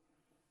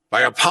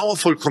 by a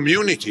powerful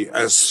community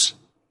as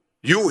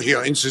you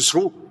here in this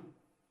room.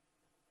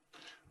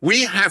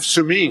 We have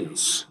the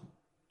means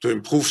to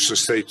improve the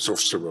states of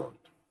the world.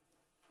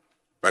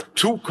 But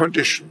 2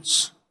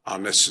 conditions are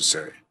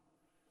necessary.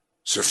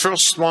 The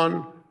first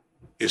one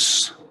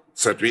is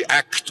that we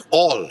act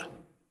all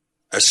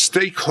as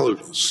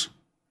stakeholders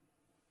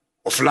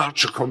of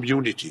larger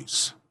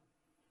communities,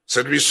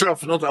 that we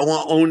serve not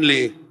our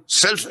only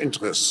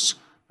self-interests,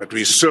 but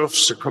we serve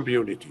the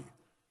community.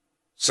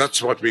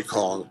 That's what we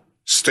call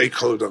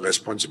stakeholder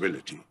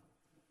responsibility.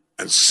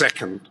 And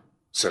second,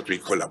 that we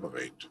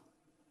collaborate.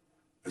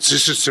 And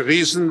this is the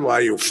reason why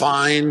you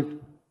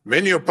find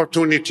many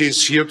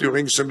opportunities here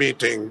during the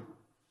meeting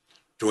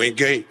to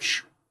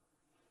engage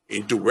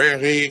into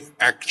very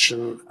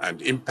action and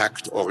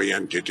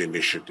impact-oriented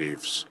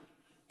initiatives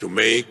to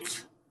make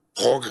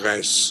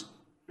progress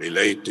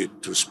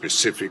related to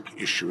specific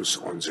issues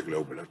on the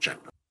global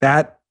agenda.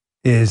 That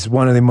is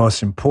one of the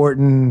most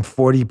important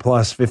 40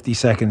 plus 50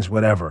 seconds,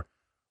 whatever,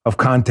 of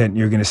content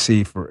you're going to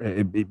see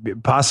for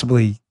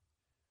possibly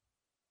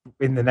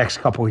in the next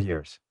couple of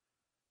years,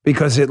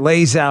 because it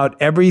lays out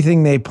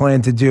everything they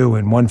plan to do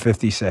in one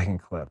 50-second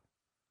clip.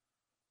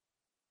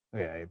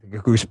 Yeah, I think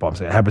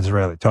goosebumps. It happens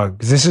rarely.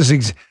 Because this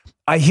is,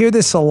 I hear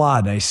this a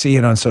lot. And I see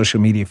it on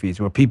social media feeds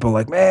where people are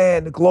like,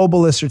 man, the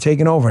globalists are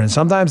taking over. And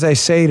sometimes I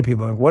say to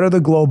people, like, what are the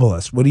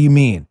globalists? What do you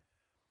mean?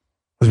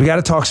 Because we got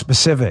to talk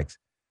specifics.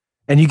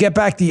 And you get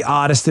back the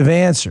oddest of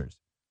answers.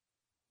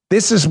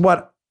 This is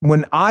what,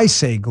 when I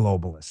say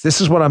globalist,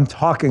 this is what I'm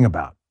talking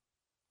about.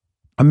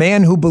 A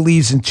man who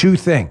believes in 2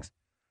 things: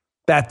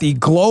 that the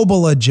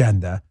global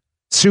agenda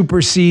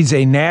supersedes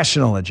a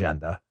national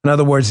agenda. In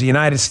other words, the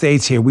United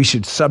States here, we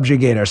should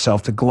subjugate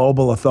ourselves to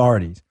global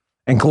authorities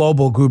and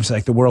global groups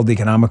like the World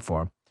Economic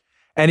Forum.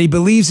 And he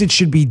believes it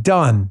should be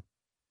done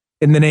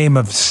in the name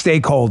of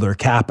stakeholder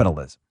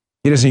capitalism.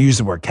 He doesn't use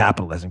the word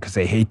capitalism because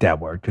they hate that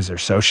word because they're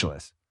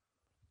socialists.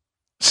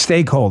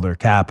 Stakeholder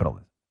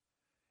capitalism.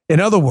 In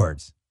other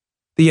words,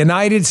 the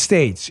United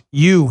States,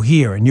 you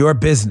here in your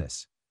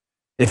business,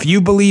 if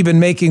you believe in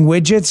making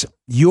widgets,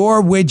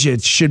 your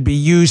widgets should be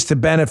used to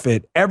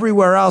benefit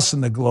everywhere else in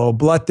the globe,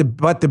 but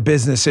the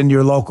business in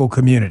your local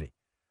community,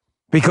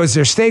 because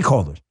they're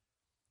stakeholders.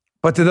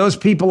 But to those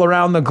people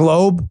around the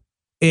globe,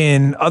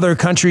 in other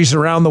countries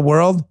around the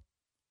world,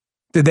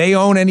 do they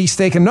own any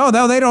stake? No,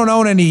 they don't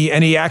own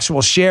any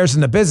actual shares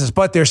in the business,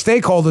 but they're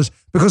stakeholders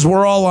because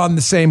we're all on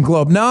the same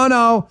globe.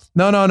 No.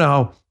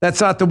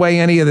 That's not the way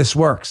any of this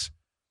works.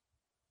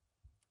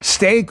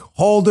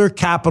 Stakeholder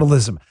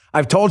capitalism.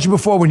 I've told you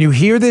before, when you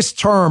hear this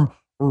term,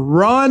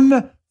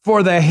 run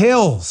for the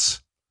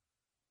hills.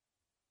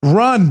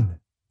 Run.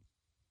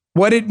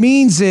 What it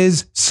means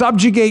is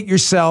subjugate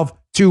yourself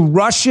to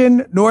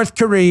Russian, North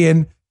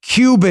Korean,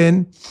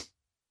 Cuban,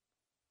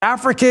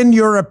 African,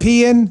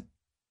 European,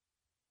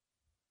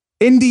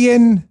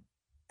 Indian,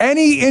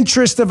 any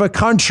interest of a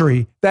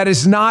country that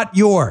is not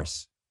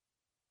yours.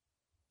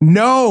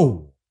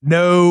 No.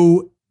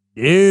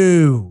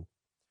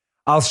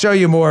 I'll show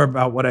you more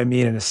about what I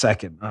mean in a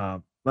second.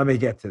 Let me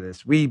get to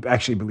this. We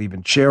actually believe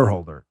in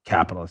shareholder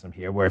capitalism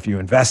here, where if you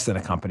invest in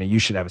a company, you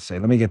should have a say.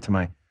 Let me get to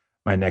my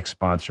next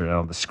sponsor, and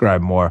I'll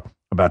describe more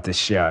about this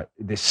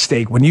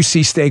stake. When you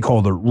see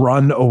stakeholder,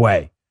 run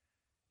away.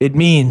 It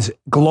means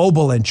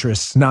global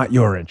interests, not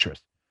your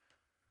interest.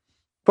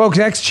 Folks,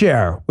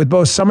 X-Chair, with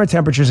both summer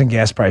temperatures and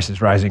gas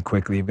prices rising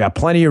quickly, you've got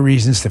plenty of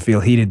reasons to feel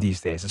heated these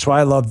days. That's why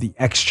I love the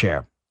X-Chair.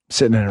 I'm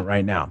sitting in it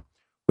right now.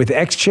 With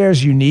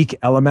X-Chair's unique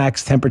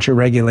Elemax temperature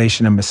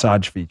regulation and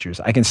massage features,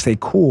 I can stay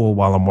cool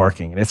while I'm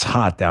working, and it's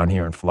hot down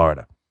here in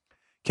Florida.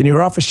 Can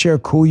your office chair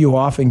cool you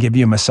off and give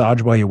you a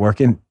massage while you're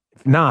working?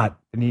 If not,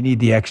 then you need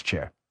the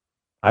X-Chair.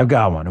 I've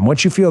got one. And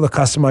once you feel the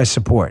customized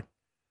support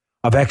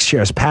of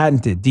X-Chair's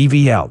patented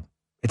DVL,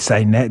 it's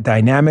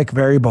dynamic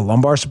variable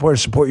lumbar support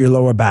to support your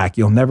lower back,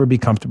 you'll never be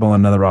comfortable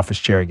in another office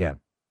chair again.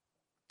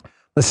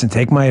 Listen,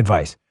 take my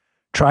advice.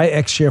 Try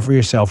X-Chair for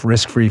yourself,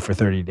 risk-free for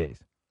 30 days.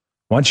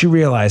 Once you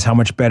realize how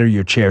much better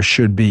your chair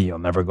should be, you'll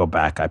never go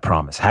back, I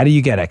promise. How do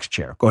you get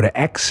X-Chair? Go to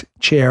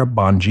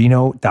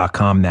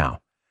xchairbongino.com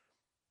now.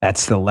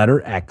 That's the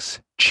letter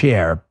X,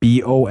 chair,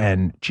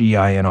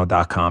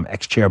 BONGINO.com,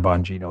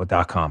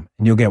 xchairbongino.com.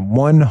 And you'll get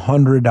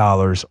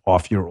 $100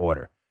 off your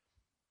order.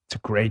 It's a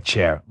great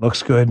chair.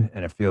 Looks good,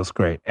 and it feels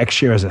great.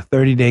 X-Chair has a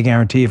 30-day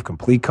guarantee of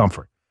complete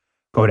comfort.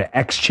 Go to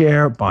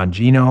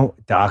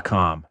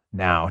xchairbongino.com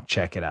now.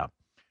 Check it out.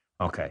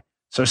 Okay,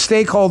 so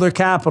stakeholder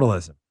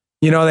capitalism.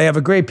 You know, they have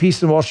a great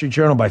piece in the Wall Street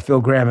Journal by Phil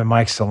Graham and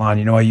Mike Salon.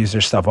 You know, I use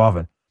their stuff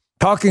often.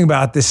 Talking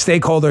about this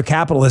stakeholder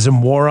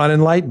capitalism war on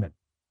enlightenment.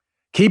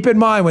 Keep in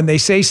mind, when they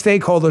say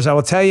stakeholders, I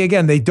will tell you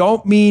again, they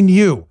don't mean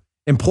you,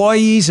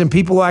 employees and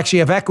people who actually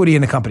have equity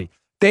in the company.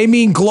 They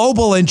mean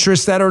global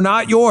interests that are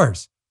not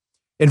yours.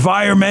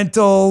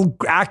 Environmental,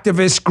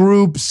 activist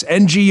groups,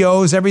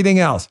 NGOs, everything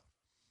else.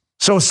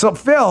 So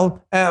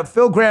Phil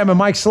Graham and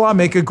Mike Salon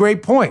make a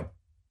great point.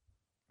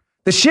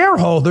 The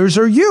shareholders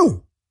are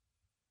you.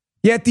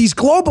 Yet these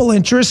global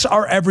interests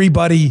are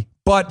everybody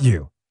but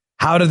you.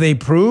 How do they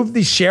prove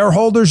these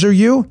shareholders are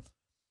you?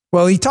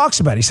 Well, he talks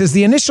about it. He says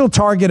the initial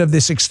target of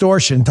this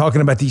extortion,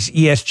 talking about these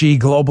ESG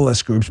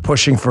globalist groups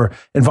pushing for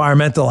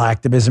environmental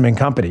activism in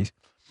companies,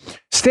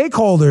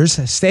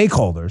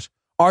 stakeholders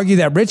argue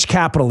that rich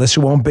capitalists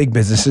who own big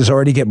businesses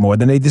already get more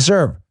than they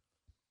deserve.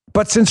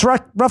 But since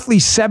roughly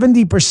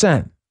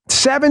 70%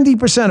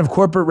 of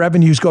corporate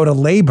revenues go to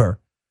labor,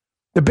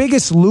 the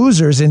biggest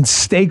losers in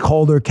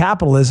stakeholder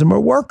capitalism are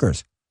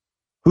workers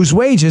whose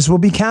wages will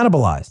be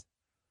cannibalized.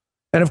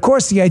 And of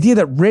course, the idea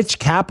that rich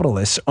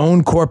capitalists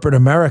own corporate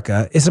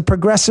America is a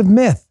progressive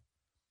myth.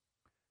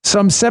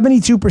 Some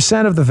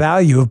 72% of the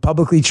value of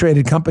publicly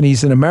traded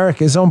companies in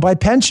America is owned by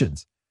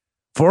pensions,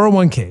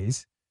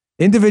 401ks,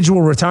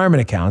 individual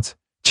retirement accounts,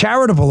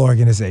 charitable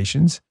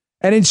organizations,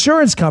 and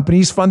insurance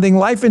companies funding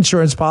life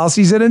insurance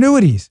policies and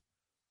annuities.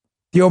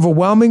 The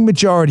overwhelming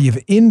majority of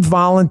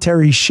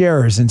involuntary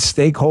sharers in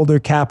stakeholder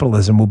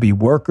capitalism will be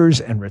workers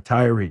and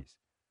retirees.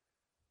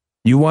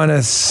 You want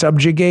to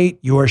subjugate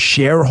your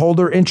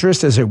shareholder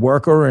interest as a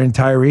worker or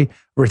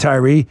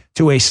retiree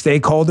to a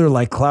stakeholder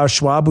like Klaus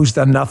Schwab, who's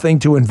done nothing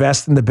to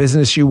invest in the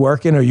business you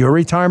work in or your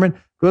retirement?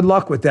 Good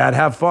luck with that.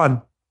 Have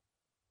fun.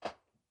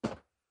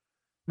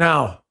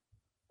 Now,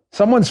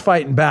 someone's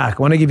fighting back.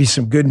 I want to give you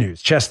some good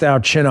news. Chest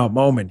out, chin out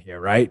moment here,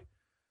 right?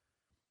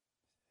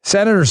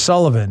 Senator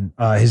Sullivan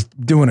is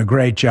doing a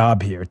great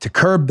job here to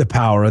curb the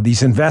power of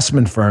these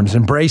investment firms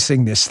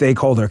embracing this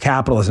stakeholder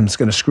capitalism that's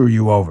going to screw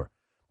you over.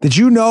 Did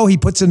you know he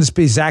puts in this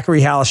piece, Zachary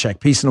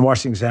Halashek, piece in the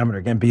Washington Examiner,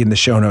 again, be in the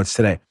show notes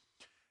today.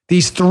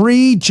 These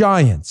three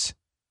giants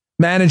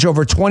manage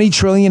over $20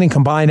 trillion in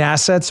combined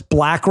assets.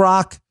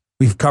 BlackRock,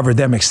 we've covered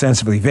them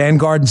extensively.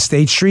 Vanguard and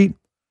State Street.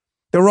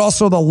 They're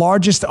also the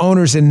largest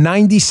owners in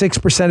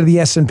 96% of the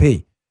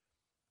S&P.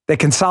 That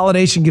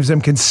consolidation gives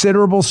them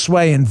considerable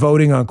sway in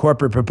voting on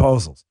corporate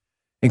proposals.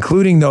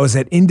 including those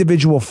that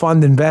individual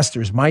fund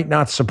investors might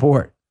not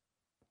support.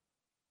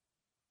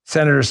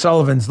 Senator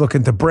Sullivan's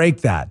looking to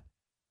break that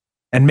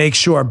and make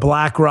sure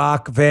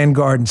BlackRock,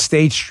 Vanguard, and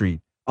State Street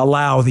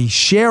allow the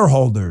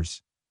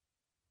shareholders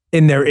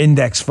in their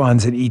index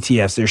funds and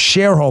ETFs, their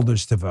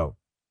shareholders, to vote.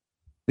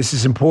 This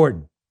is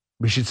important.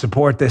 We should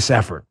support this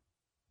effort.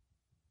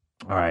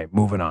 All right,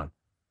 moving on.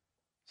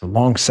 It's a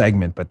long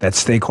segment, but that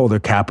stakeholder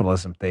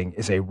capitalism thing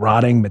is a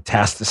rotting,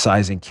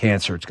 metastasizing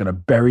cancer. It's going to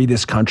bury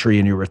this country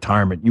in your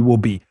retirement. You will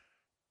be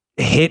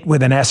hit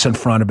with an S in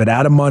front of it,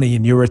 out of money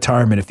in your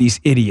retirement if these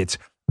idiots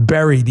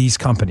bury these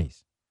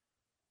companies.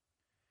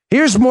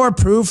 Here's more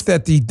proof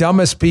that the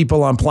dumbest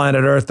people on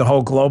planet Earth, the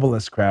whole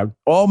globalist crowd,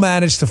 all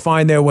managed to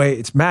find their way,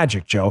 it's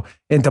magic, Joe,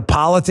 into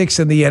politics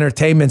and the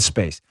entertainment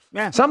space.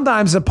 Yeah.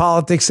 Sometimes the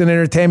politics and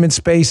entertainment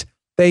space,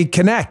 they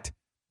connect.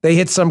 They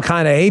hit some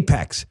kind of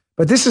apex.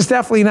 But this is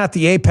definitely not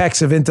the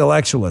apex of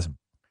intellectualism.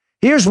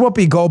 Here's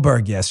Whoopi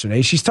Goldberg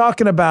yesterday. She's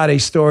talking about a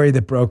story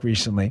that broke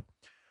recently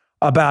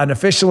about an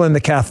official in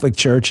the Catholic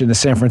Church in the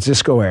San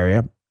Francisco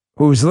area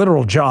whose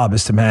literal job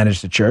is to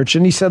manage the church.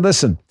 And he said,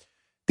 listen,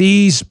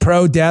 these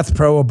pro-death,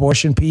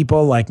 pro-abortion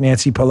people like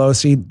Nancy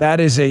Pelosi, that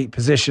is a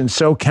position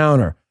so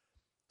counter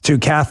to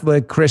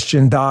Catholic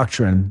Christian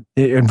doctrine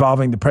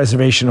involving the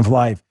preservation of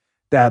life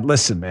that,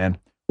 listen, man,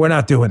 we're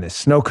not doing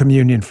this. No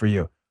communion for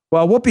you.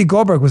 Well, Whoopi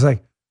Goldberg was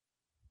like,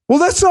 well,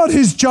 that's not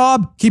his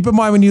job. Keep in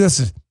mind when you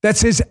listen,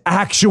 that's his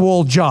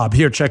actual job.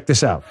 Here, check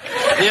this out.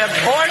 The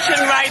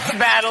abortion rights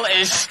battle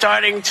is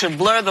starting to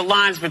blur the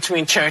lines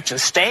between church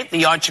and state.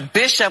 The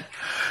Archbishop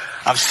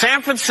of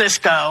San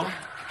Francisco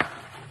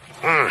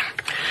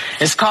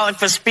is calling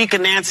for Speaker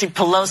Nancy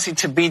Pelosi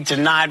to be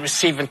denied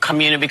receiving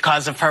communion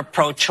because of her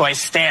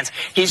pro-choice stance.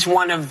 He's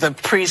one of the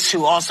priests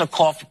who also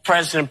called for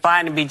President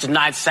Biden to be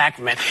denied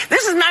sacrament.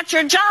 This is not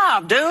your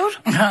job, dude.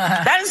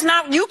 That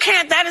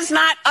is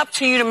not up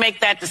to you to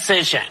make that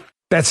decision.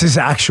 That's his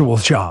actual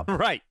job.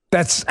 Right.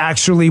 That's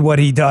actually what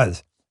he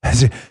does.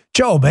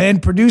 Joe, man,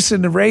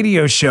 producing the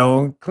radio show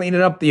and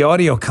cleaning up the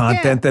audio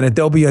content and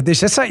Adobe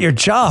Audition. That's not your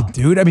job,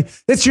 dude. I mean,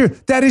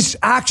 that is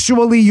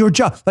actually your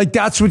job. Like,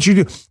 that's what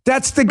you do.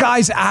 That's the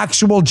guy's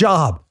actual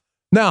job.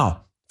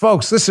 Now,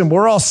 folks, listen,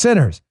 we're all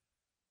sinners.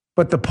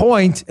 But the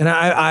point, and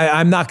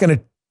I'm not going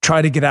to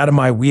try to get out of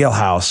my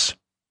wheelhouse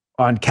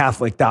on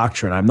Catholic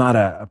doctrine. I'm not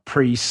a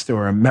priest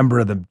or a member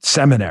of the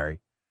seminary.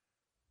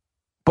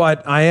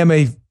 But I am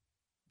a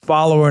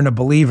follower and a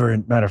believer.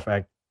 Matter of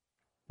fact,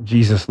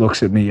 Jesus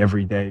looks at me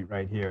every day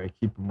right here. I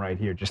keep him right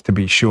here just to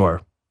be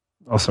sure.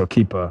 Also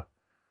keep a,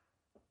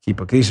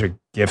 these are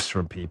gifts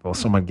from people.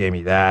 Someone gave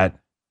me that.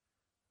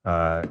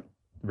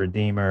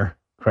 Redeemer,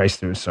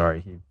 Christ,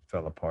 sorry, he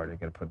fell apart. I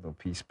got to put a little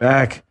piece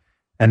back.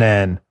 And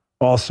then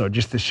also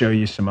just to show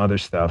you some other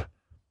stuff.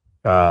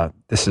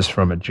 This is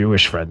from a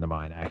Jewish friend of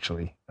mine,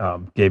 actually,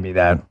 gave me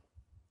that.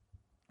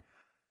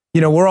 You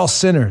know, we're all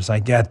sinners. I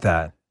get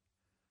that.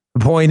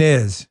 The point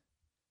is,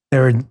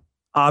 there are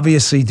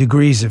obviously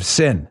degrees of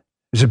sin.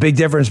 There's a big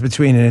difference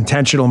between an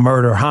intentional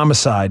murder,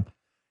 homicide,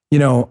 you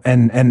know,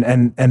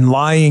 and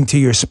lying to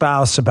your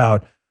spouse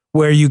about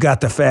where you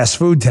got the fast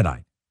food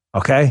tonight.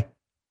 Okay.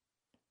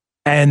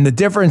 And the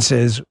difference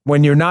is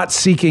when you're not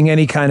seeking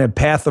any kind of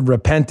path of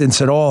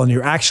repentance at all, and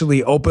you're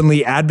actually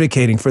openly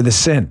advocating for the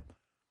sin,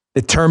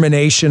 the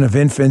termination of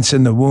infants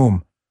in the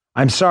womb.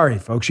 I'm sorry,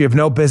 folks, you have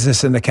no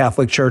business in the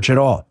Catholic Church at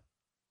all.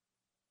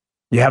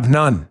 You have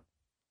none.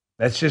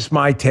 That's just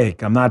my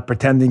take. I'm not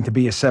pretending to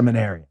be a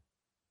seminarian.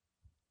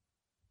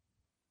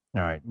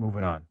 All right,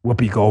 moving on.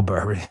 Whoopi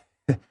Goldberg.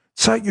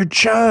 It's not your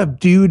job,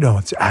 dude. No,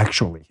 it's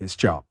actually his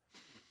job.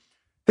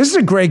 This is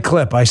a great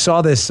clip. I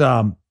saw this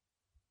on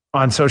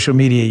social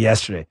media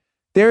yesterday.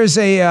 There's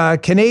a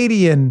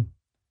Canadian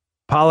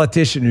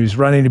politician who's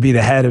running to be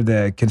the head of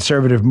the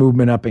conservative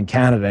movement up in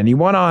Canada, and he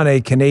went on a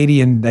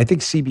Canadian, I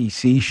think,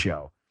 CBC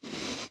show.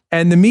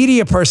 And the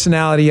media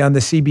personality on the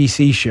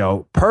CBC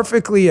show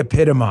perfectly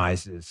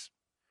epitomizes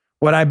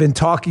what I've been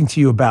talking to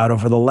you about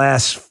over the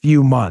last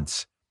few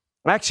months,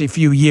 actually a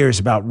few years,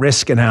 about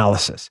risk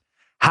analysis.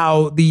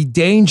 How the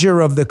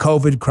danger of the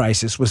COVID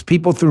crisis was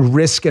people threw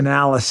risk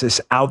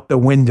analysis out the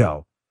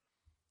window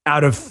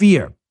out of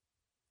fear.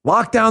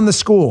 Lock down the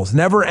schools,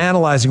 never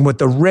analyzing what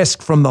the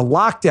risk from the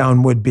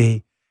lockdown would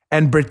be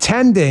and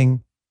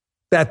pretending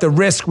that the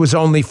risk was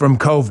only from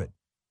COVID.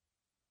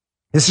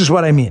 This is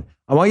what I mean.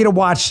 I want you to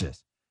watch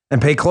this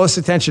and pay close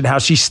attention to how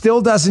she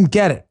still doesn't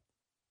get it.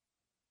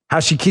 How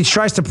she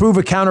tries to prove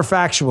a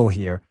counterfactual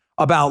here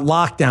about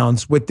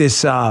lockdowns with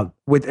this, I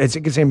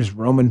think his name is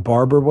Roman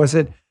Barber, was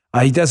it?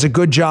 He does a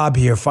good job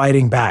here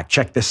fighting back.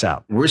 Check this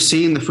out. We're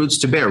seeing the fruits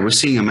to bear. We're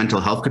seeing a mental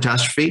health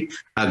catastrophe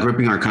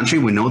gripping our country.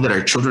 We know that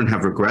our children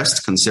have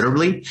regressed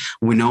considerably.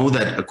 We know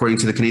that, according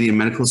to the Canadian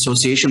Medical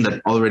Association,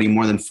 that already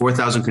more than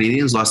 4,000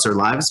 Canadians lost their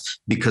lives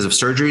because of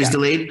surgeries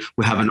delayed.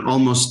 We have an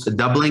almost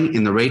doubling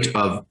in the rate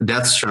of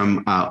deaths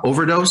from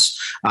overdose.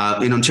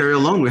 In Ontario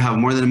alone, we have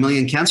more than 1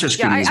 million cancer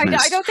screenings.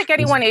 I don't think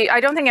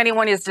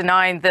anyone is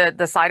denying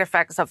the side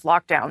effects of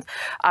lockdowns.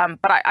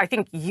 But I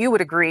think you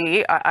would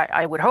agree.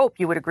 I would hope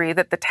you would agree agree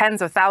that the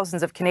tens of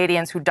thousands of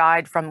Canadians who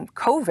died from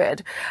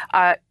COVID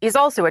is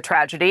also a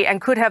tragedy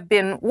and could have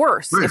been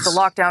worse if the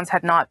lockdowns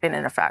had not been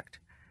in effect.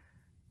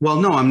 Well,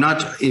 no, I'm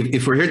not.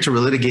 If we're here to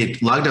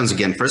relitigate lockdowns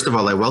again, first of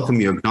all, I welcome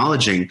you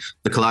acknowledging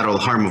the collateral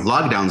harm of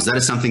lockdowns. That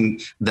is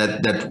something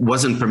that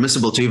wasn't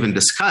permissible to even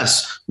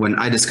discuss when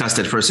I discussed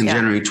it first in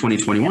January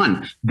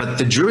 2021. But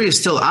the jury is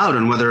still out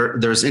on whether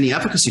there's any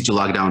efficacy to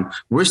lockdown.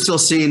 We're still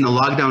seeing the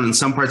lockdown in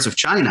some parts of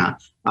China,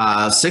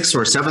 6th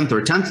or 7th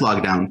or 10th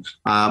lockdown.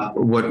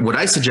 What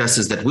I suggest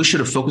is that we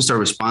should have focused our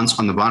response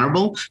on the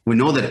vulnerable. We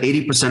know that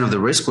 80% of the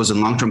risk was in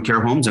long-term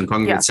care homes and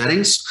congregate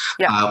settings.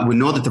 We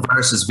know that the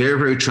virus is very,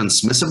 very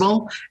transmissible.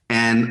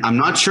 And I'm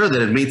not sure that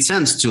it made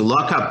sense to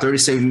lock up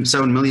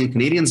 37 million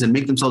Canadians and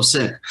make themselves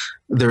sick.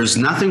 There's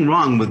nothing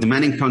wrong with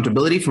demanding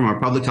accountability from our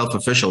public health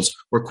officials.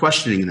 We're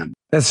questioning them.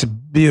 That's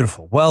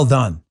beautiful. Well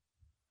done.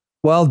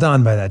 Well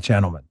done by that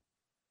gentleman.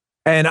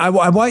 And I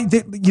want,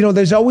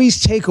 there's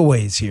always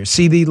takeaways here.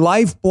 See, the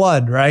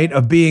lifeblood, right,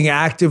 of being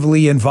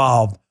actively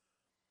involved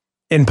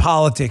in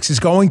politics is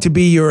going to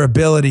be your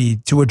ability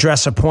to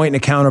address a point and a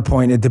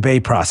counterpoint in a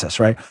debate process,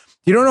 right? If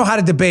you don't know how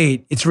to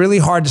debate, it's really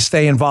hard to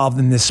stay involved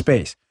in this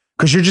space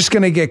because you're just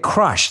going to get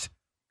crushed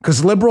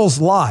because liberals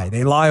lie.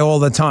 They lie all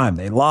the time.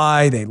 They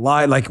lie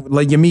like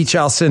Yamit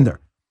Alcindor.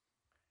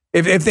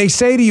 If they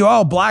say to you,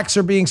 oh, blacks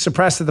are being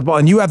suppressed at the ball,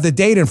 and you have the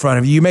data in front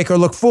of you, you make her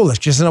look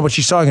foolish. She doesn't know what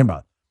she's talking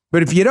about.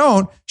 But if you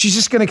don't, she's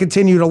just going to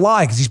continue to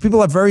lie because these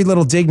people have very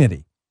little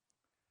dignity.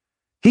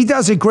 He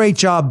does a great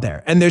job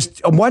there. And there's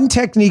one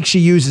technique she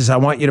uses I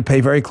want you to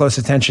pay very close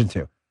attention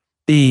to.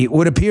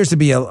 What appears to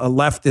be a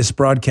leftist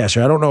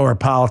broadcaster. I don't know her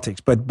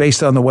politics, but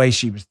based on the way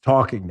she was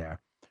talking there.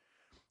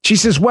 She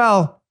says,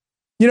 well,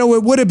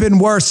 it would have been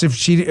worse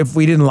if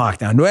we didn't lock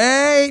down.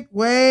 Wait.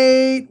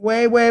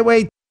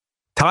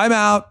 Time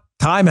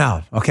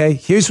out. Okay,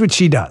 here's what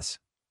she does.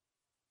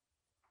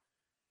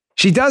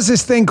 She does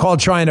this thing called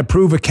trying to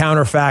prove a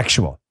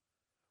counterfactual.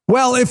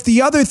 Well, if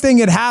the other thing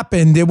had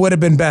happened, it would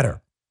have been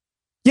better.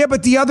 Yeah,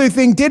 but the other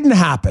thing didn't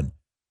happen.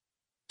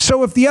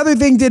 So if the other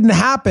thing didn't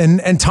happen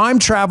and time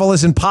travel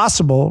is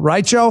impossible,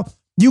 right, Joe?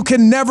 You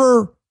can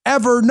never,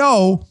 ever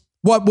know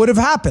what would have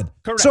happened.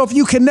 Correct. So if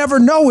you can never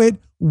know it,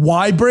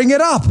 why bring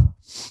it up?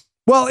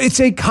 Well, it's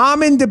a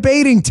common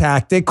debating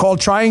tactic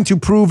called trying to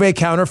prove a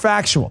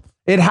counterfactual.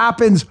 It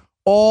happens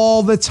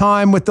all the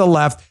time with the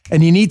left,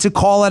 and you need to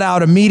call it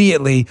out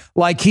immediately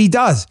like he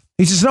does.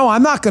 He says, no,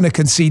 I'm not going to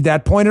concede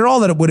that point at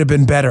all, that it would have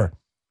been better.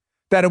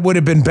 That it would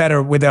have been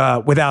better with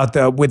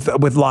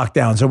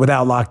lockdowns or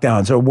without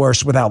lockdowns, or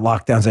worse without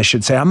lockdowns, I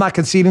should say. I'm not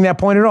conceding that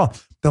point at all.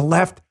 The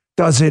left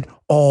does it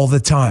all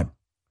the time.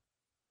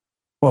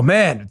 Well,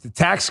 man,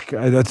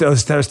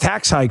 those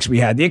tax hikes we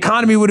had, the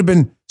economy would have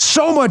been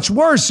so much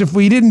worse if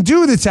we didn't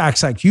do the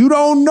tax hikes. You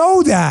don't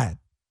know that.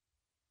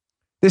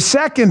 The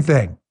second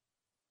thing,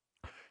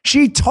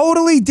 she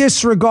totally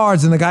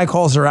disregards, and the guy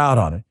calls her out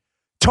on it,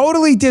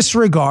 totally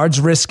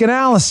disregards risk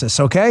analysis,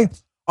 okay?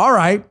 All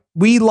right,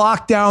 we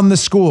locked down the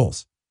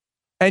schools.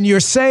 And you're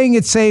saying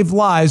it saved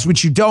lives,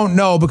 which you don't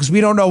know because we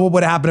don't know what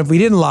would happen if we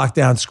didn't lock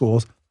down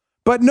schools.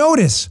 But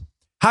notice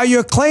how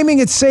you're claiming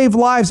it saved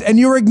lives and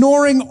you're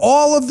ignoring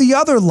all of the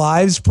other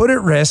lives put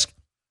at risk.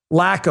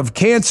 Lack of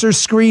cancer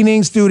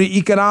screenings due to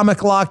economic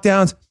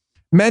lockdowns,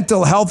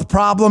 mental health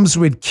problems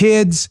with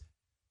kids,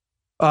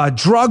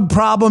 drug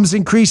problems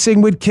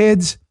increasing with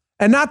kids,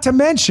 and not to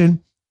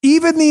mention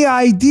even the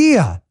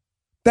idea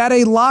that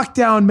a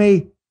lockdown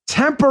may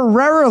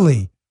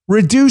temporarily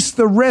reduce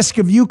the risk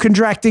of you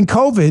contracting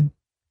COVID.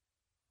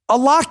 A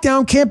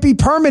lockdown can't be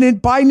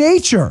permanent by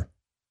nature.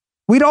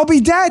 We'd all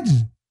be dead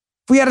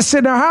if we had to sit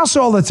in our house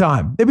all the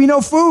time. There'd be no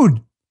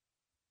food.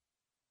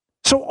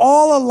 So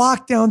all a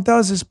lockdown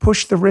does is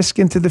push the risk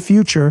into the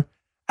future,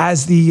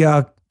 as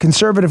the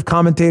conservative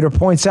commentator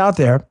points out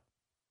there.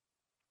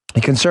 A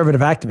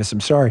conservative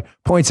activist,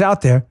 points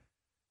out there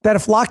that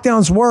if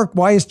lockdowns work,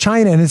 why is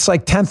China in its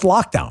 10th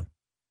lockdown?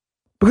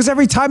 Because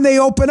every time they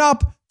open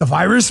up, the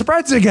virus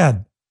spreads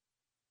again.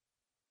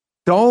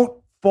 Don't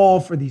fall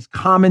for these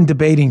common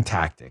debating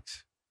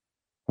tactics.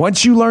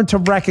 Once you learn to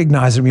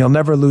recognize them, you'll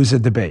never lose a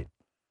debate.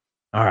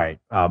 All right,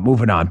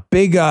 moving on.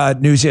 Big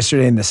news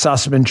yesterday in the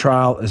Sussman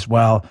trial as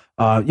well.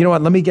 You know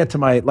what? Let me get to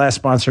my last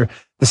sponsor.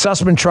 The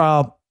Sussman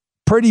trial.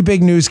 Pretty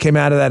big news came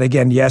out of that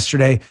again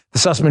yesterday. The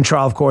Sussman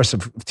trial, of course,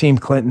 of Team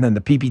Clinton and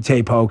the PP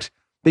tape hoax.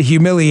 The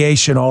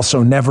humiliation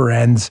also never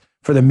ends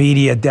for the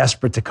media,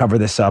 desperate to cover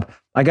this up.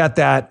 I got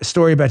that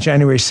story about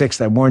January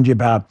 6th I warned you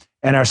about,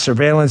 and our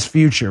surveillance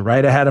future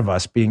right ahead of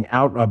us being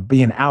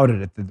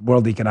outed at the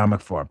World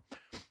Economic Forum.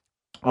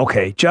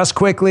 Okay, just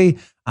quickly,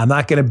 I'm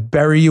not going to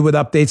bury you with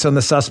updates on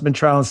the Sussman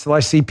trial until I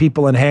see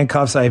people in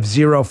handcuffs. I have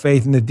zero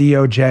faith in the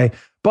DOJ.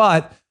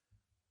 But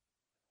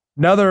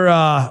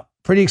another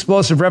pretty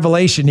explosive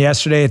revelation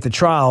yesterday at the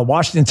trial.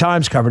 Washington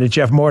Times covered it,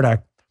 Jeff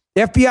Murdoch.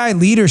 FBI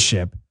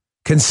leadership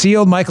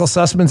concealed Michael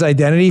Sussman's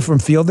identity from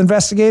field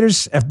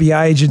investigators.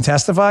 FBI agent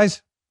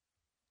testifies.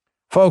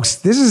 Folks,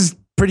 this is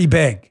pretty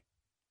big.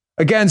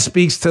 Again,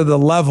 speaks to the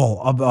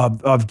level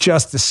of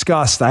just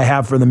disgust I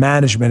have for the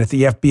management at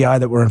the FBI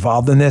that were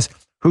involved in this.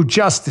 who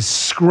just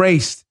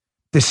disgraced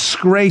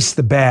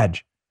the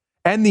badge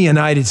and the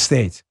United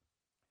States.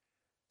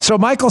 So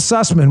Michael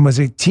Sussman was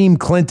a Team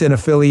Clinton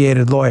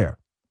affiliated lawyer.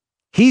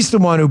 He's the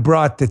one who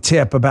brought the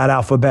tip about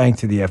Alpha Bank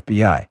to the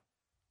FBI.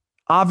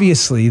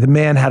 Obviously, the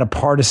man had a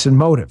partisan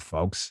motive,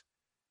 folks.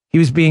 He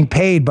was being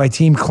paid by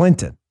Team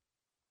Clinton.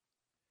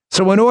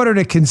 So in order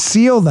to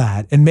conceal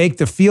that and make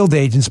the field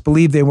agents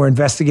believe they were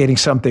investigating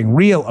something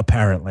real,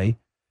 apparently,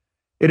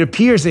 it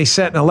appears they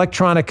sent an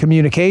electronic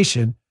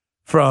communication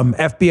from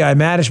FBI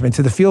management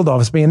to the field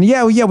office being,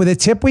 yeah, with the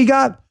tip we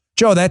got,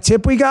 Joe, that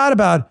tip we got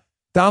about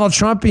Donald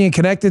Trump being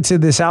connected to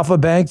this Alpha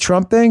Bank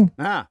Trump thing,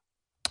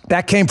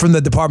 that came from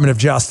the Department of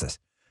Justice.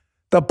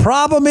 The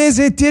problem is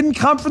it didn't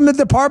come from the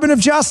Department of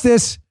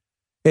Justice.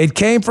 It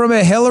came from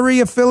a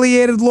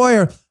Hillary-affiliated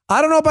lawyer.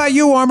 I don't know about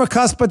you,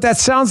 Armacus, but that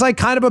sounds like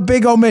kind of a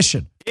big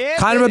omission. Yeah,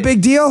 kind of a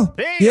big deal?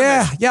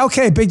 Yeah,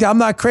 okay, big deal. I'm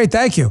not great.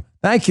 Thank you.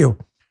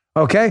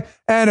 Okay?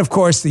 And, of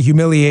course, the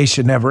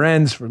humiliation never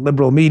ends for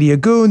liberal media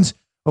goons.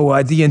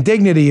 The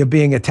indignity of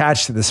being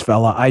attached to this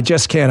fella, I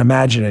just can't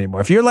imagine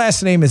anymore. If your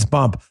last name is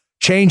Bump,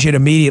 change it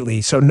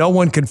immediately so no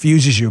one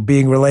confuses you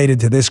being related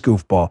to this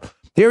goofball.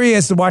 Here he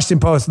is, the Washington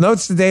Post.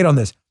 Notes the date on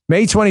this.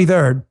 May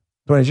 23rd.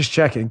 Just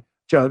checking.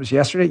 Joe, that was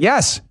yesterday?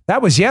 Yes,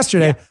 that was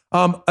yesterday.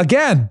 Yeah.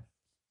 Again,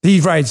 he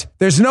writes,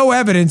 there's no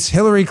evidence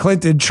Hillary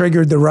Clinton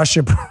triggered the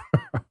Russia.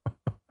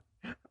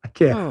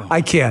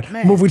 I can't.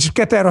 Man. Move. We just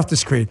get that off the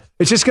screen.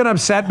 It's just going to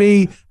upset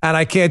me, and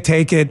I can't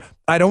take it.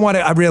 I don't want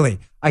to.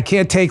 I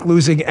can't take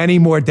losing any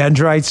more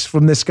dendrites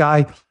from this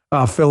guy,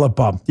 Philip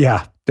Bump.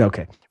 Yeah.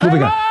 Okay.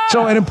 Moving on.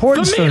 So an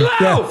important story.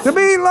 Yeah. The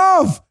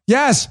meatloaf.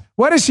 Yes.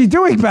 What is she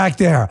doing back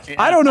there? Yeah.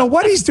 I don't know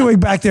what he's doing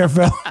back there,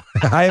 Phil.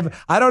 I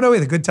don't know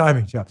either. Good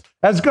timing, Joe.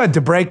 That's good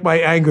to break my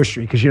anger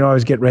streak because I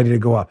was getting ready to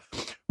go up.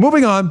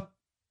 Moving on.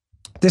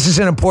 This is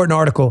an important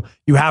article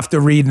you have to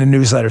read in the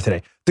newsletter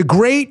today. The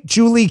great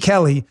Julie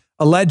Kelly,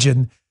 a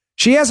legend,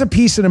 she has a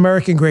piece in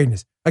American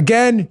Greatness.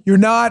 Again, you're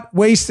not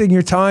wasting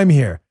your time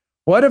here.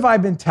 What have I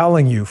been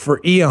telling you for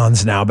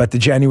eons now about the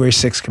January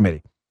 6th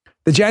committee?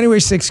 The January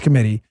 6th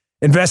committee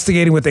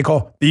investigating what they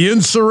call the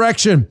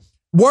insurrection.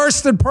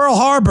 Worse than Pearl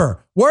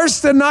Harbor.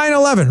 Worse than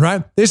 9/11,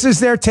 right? This is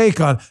their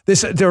take on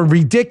this. Their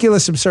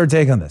ridiculous, absurd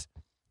take on this.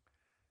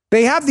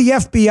 They have the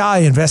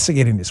FBI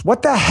investigating this.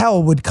 What the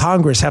hell would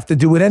Congress have to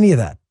do with any of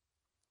that?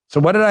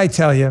 So what did I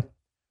tell you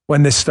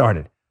when this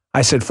started?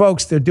 I said,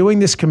 folks, they're doing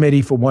this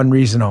committee for one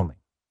reason only.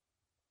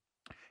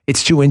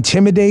 It's to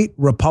intimidate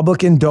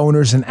Republican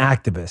donors and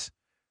activists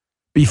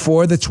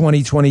before the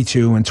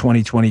 2022 and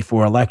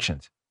 2024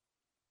 elections.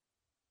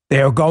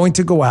 They are going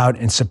to go out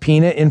and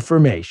subpoena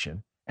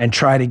information and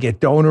try to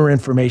get donor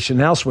information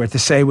elsewhere to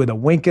say with a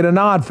wink and a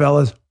nod,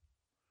 fellas,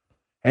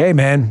 hey,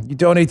 man, you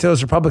donate to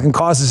those Republican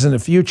causes in the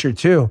future,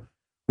 too.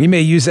 We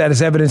may use that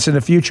as evidence in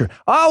the future.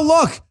 Oh,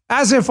 look,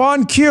 as if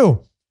on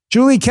cue,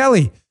 Julie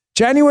Kelly,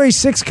 January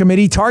 6th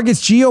committee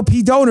targets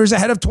GOP donors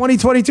ahead of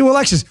 2022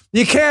 elections.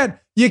 You can't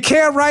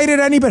write it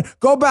any better.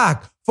 Go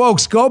back,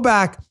 folks, go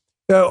back.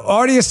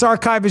 Artist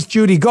archivist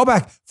Judy, go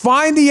back.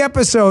 Find the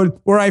episode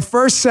where I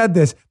first said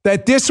this,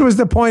 that this was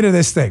the point of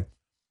this thing.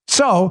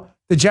 So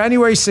the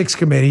January 6th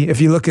committee, if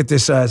you look at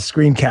this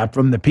screen cap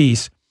from the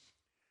piece,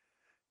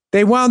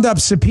 they wound up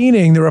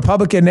subpoenaing the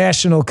Republican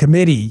National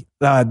Committee,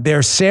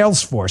 their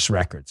Salesforce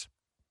records.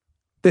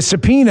 The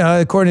subpoena,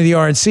 according to the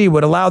RNC,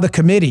 would allow the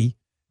committee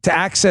to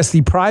access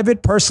the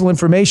private personal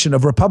information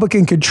of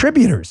Republican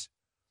contributors.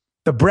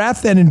 The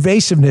breadth and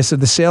invasiveness of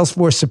the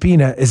Salesforce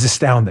subpoena is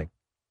astounding.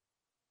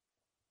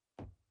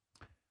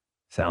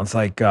 Sounds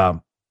like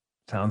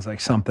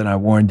something I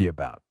warned you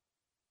about.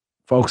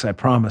 Folks, I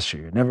promise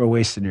you're never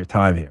wasting your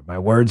time here. My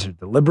words are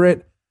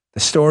deliberate.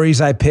 The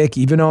stories I pick,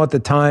 even though at the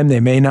time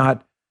they may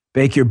not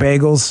bake your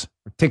bagels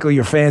or tickle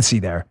your fancy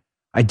there,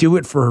 I do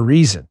it for a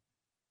reason.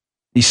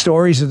 These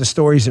stories are the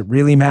stories that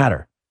really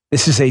matter.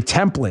 This is a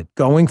template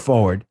going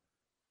forward.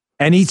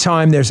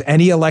 Anytime there's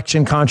any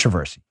election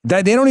controversy,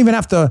 they don't even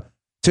have to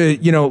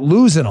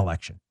lose an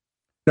election.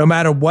 No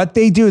matter what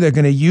they do, they're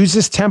going to use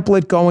this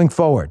template going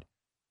forward.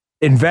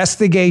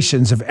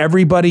 Investigations of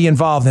everybody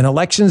involved in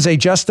elections they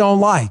just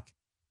don't like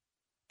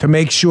to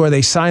make sure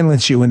they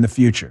silence you in the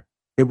future.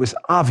 It was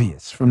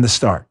obvious from the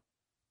start.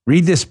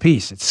 Read this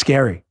piece. It's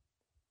scary.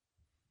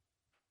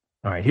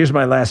 All right, here's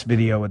my last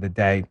video of the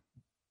day.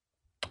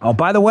 Oh,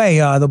 by the way,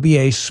 there'll be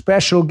a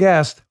special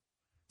guest.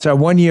 It's our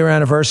 1-year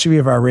anniversary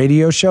of our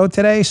radio show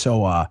today,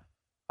 so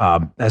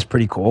that's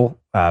pretty cool.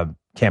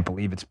 Can't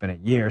believe it's been a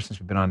year since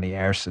we've been on the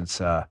air,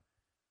 since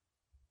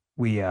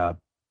we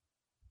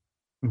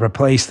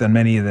replaced on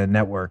many of the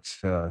networks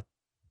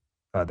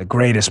the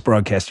greatest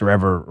broadcaster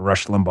ever,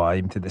 Rush Limbaugh.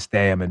 Even to this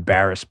day, I'm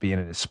embarrassed being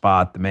in his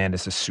spot. The man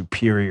is a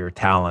superior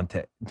talent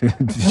to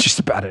just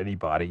about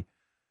anybody.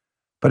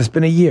 But it's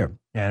been a year,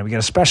 and we got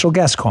a special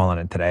guest calling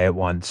in today at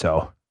 1,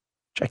 so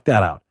check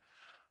that out.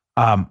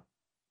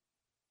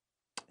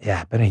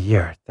 Yeah, been a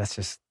year. That's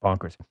just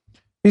bonkers.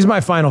 Here's my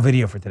final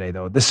video for today,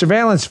 though. The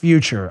surveillance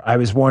future I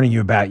was warning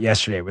you about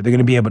yesterday, where they're going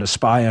to be able to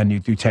spy on you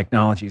through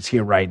technology, is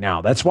here right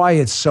now. That's why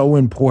it's so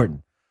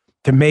important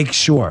to make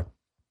sure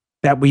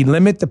that we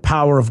limit the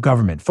power of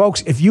government.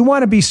 Folks, if you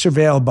want to be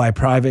surveilled by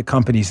private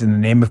companies in the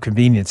name of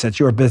convenience, that's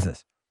your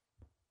business.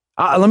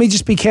 Let me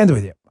just be candid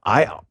with you.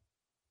 I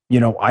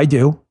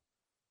do.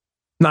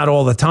 Not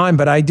all the time,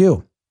 but I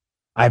do.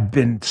 I've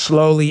been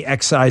slowly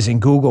excising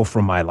Google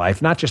from my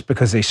life, not just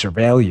because they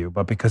surveil you,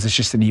 but because it's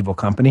just an evil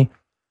company.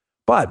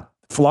 But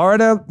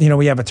Florida,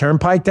 we have a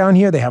turnpike down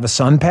here. They have a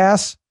sun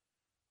pass.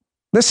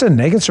 Listen,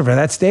 they can surveil.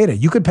 That's data.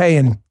 You could pay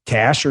in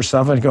cash or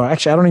stuff and go,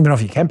 actually, I don't even know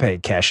if you can pay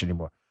in cash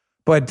anymore.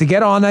 But to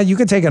get on that, you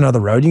can take another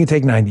road. You can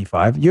take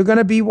 95. You're going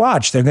to be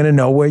watched. They're going to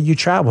know where you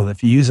travel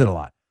if you use it a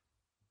lot.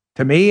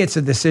 To me, it's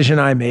a decision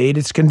I made.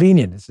 It's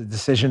convenient. It's a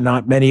decision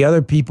not many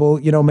other people,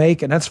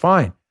 make, and that's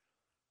fine.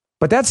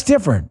 But that's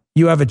different.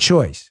 You have a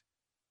choice.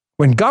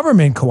 When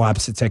government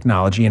co-opts the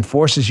technology and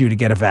forces you to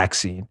get a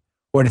vaccine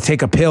or to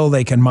take a pill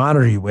they can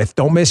monitor you with,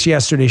 don't miss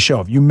yesterday's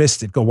show. If you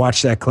missed it, go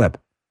watch that clip.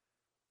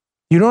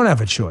 You don't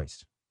have a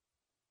choice.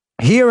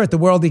 Here at the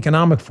World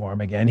Economic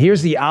Forum again,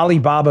 here's the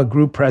Alibaba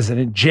Group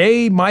president,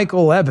 J.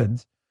 Michael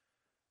Evans,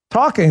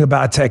 talking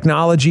about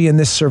technology and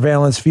this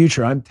surveillance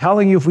future. I'm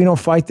telling you, if we don't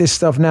fight this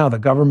stuff now, the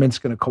government's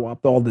going to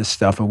co-opt all this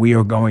stuff and we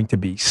are going to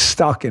be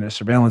stuck in a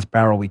surveillance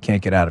barrel we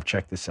can't get out of.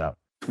 Check this out.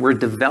 We're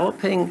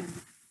developing,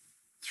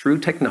 through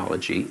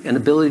technology, an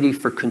ability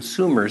for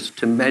consumers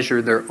to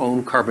measure their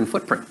own carbon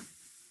footprint.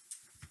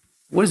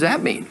 What does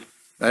that mean?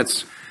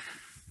 That's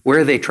where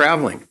are they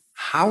traveling?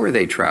 How are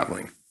they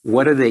traveling?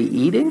 What are they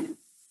eating?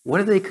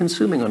 What are they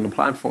consuming on the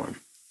platform?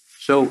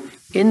 So,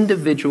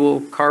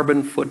 individual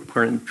carbon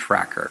footprint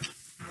tracker.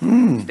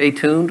 Stay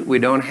tuned. We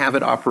don't have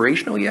it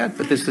operational yet,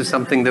 but this is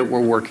something that we're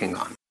working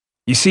on.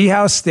 You see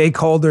how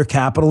stakeholder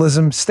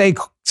capitalism,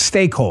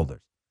 stakeholders,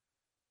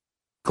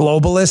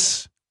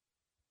 globalists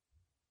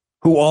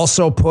who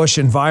also push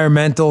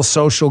environmental,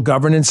 social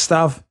governance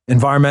stuff,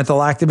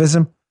 environmental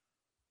activism,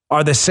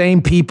 are the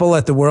same people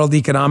at the World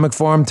Economic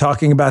Forum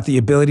talking about the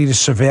ability to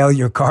surveil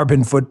your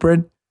carbon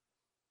footprint?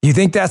 You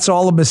think that's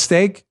all a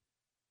mistake?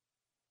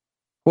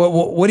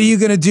 What are you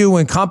going to do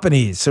when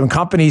companies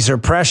are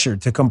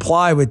pressured to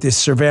comply with this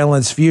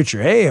surveillance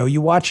future? Hey, are you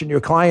watching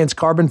your client's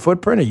carbon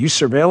footprint? Are you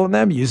surveilling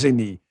them using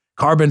the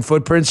carbon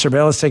footprint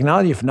surveillance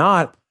technology? If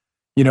not,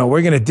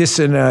 we're going to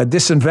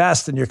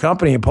disinvest in your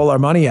company and pull our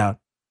money out.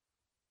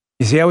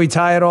 You see how we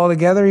tie it all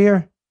together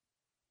here?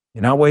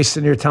 You're not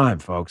wasting your time,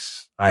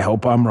 folks. I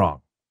hope I'm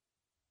wrong.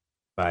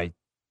 My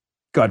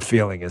gut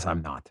feeling is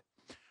I'm not.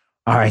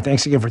 All right,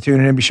 thanks again for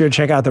tuning in. Be sure to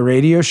check out the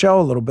radio show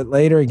a little bit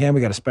later. Again,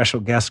 we got a special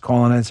guest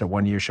calling in. It's a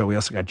one-year show. We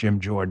also got Jim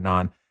Jordan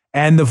on.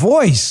 And the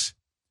voice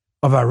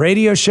of our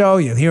radio show,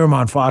 you'll hear him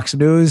on Fox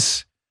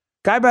News.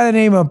 Guy by the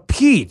name of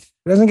Pete.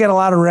 Doesn't get a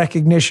lot of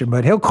recognition,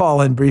 but he'll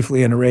call in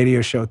briefly in a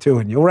radio show too,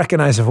 and you'll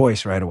recognize the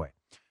voice right away.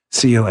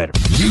 See you later.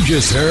 You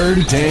just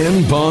heard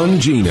Dan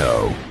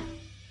Bongino.